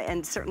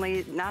 and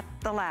certainly not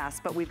the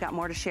last, but we've got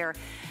more to share.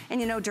 And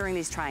you know, during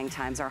these trying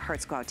times, our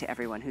hearts go out to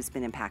everyone who's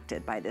been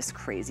impacted by this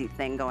crazy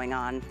thing going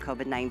on,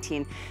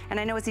 COVID-19. And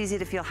I know it's easy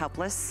to feel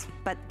helpless,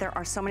 but there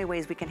are so many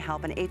ways we can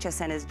help, and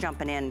HSN is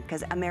jumping in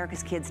because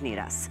America's kids need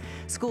us.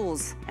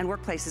 Schools and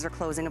workplaces are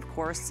closing, of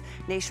course,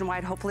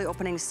 nationwide, hopefully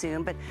opening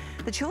soon, but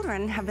the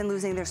children have been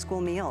losing their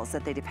school meals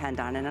that they depend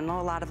on, and I know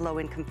a lot of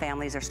low-income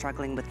families are struggling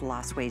with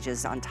lost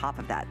wages on top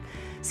of that.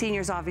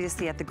 Seniors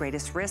obviously at the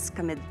greatest risk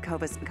amid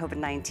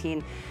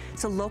COVID-19.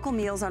 So local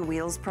Meals on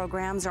Wheels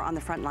programs are on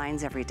the front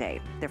lines every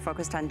day. They're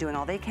focused on doing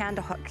all they can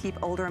to keep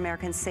older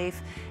Americans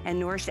safe and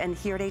nourished. And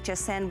here at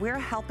HSN, we're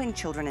helping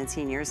children and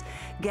seniors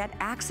get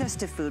access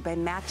to food by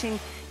matching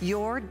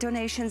your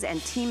donations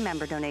and team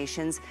member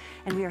donations.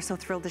 And we are so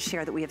thrilled to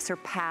share that we have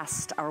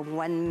surpassed our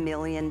 $1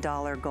 million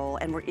goal,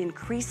 and we're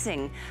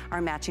increasing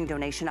our matching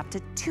donation up to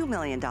 $2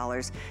 million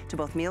to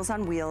both Meals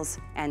on Wheels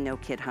and No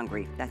Kid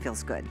Hungry. That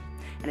feels good.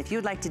 And if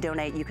you'd like to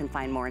donate, you can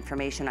find more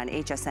information on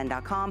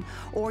hsn.com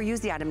or use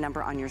the item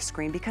number on your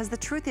screen, because the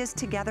truth is,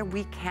 together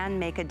we can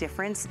make a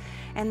difference,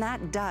 and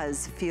that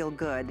does feel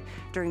good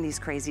during these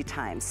crazy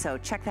times. So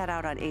check that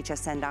out on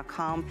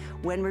hsn.com.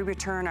 When we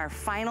return, our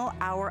final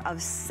hour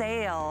of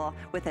sale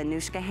with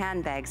Anuschka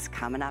Handbags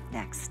coming up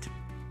next.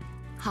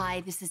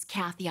 Hi, this is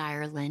Kathy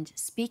Ireland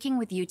speaking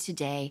with you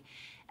today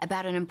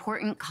about an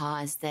important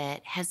cause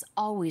that has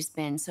always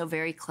been so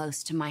very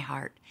close to my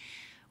heart.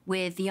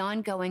 With the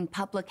ongoing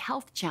public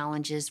health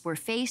challenges we're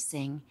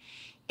facing,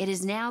 it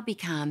has now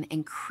become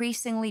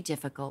increasingly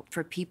difficult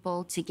for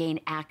people to gain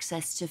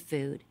access to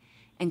food,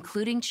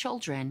 including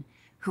children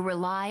who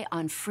rely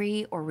on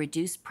free or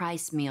reduced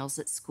price meals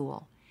at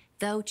school.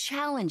 Though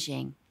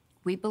challenging,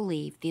 we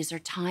believe these are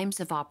times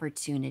of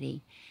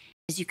opportunity,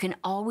 as you can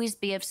always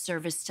be of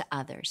service to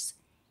others.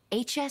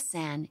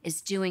 HSN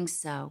is doing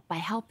so by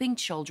helping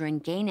children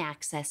gain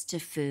access to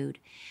food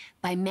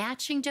by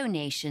matching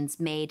donations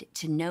made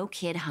to No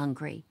Kid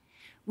Hungry.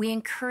 We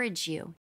encourage you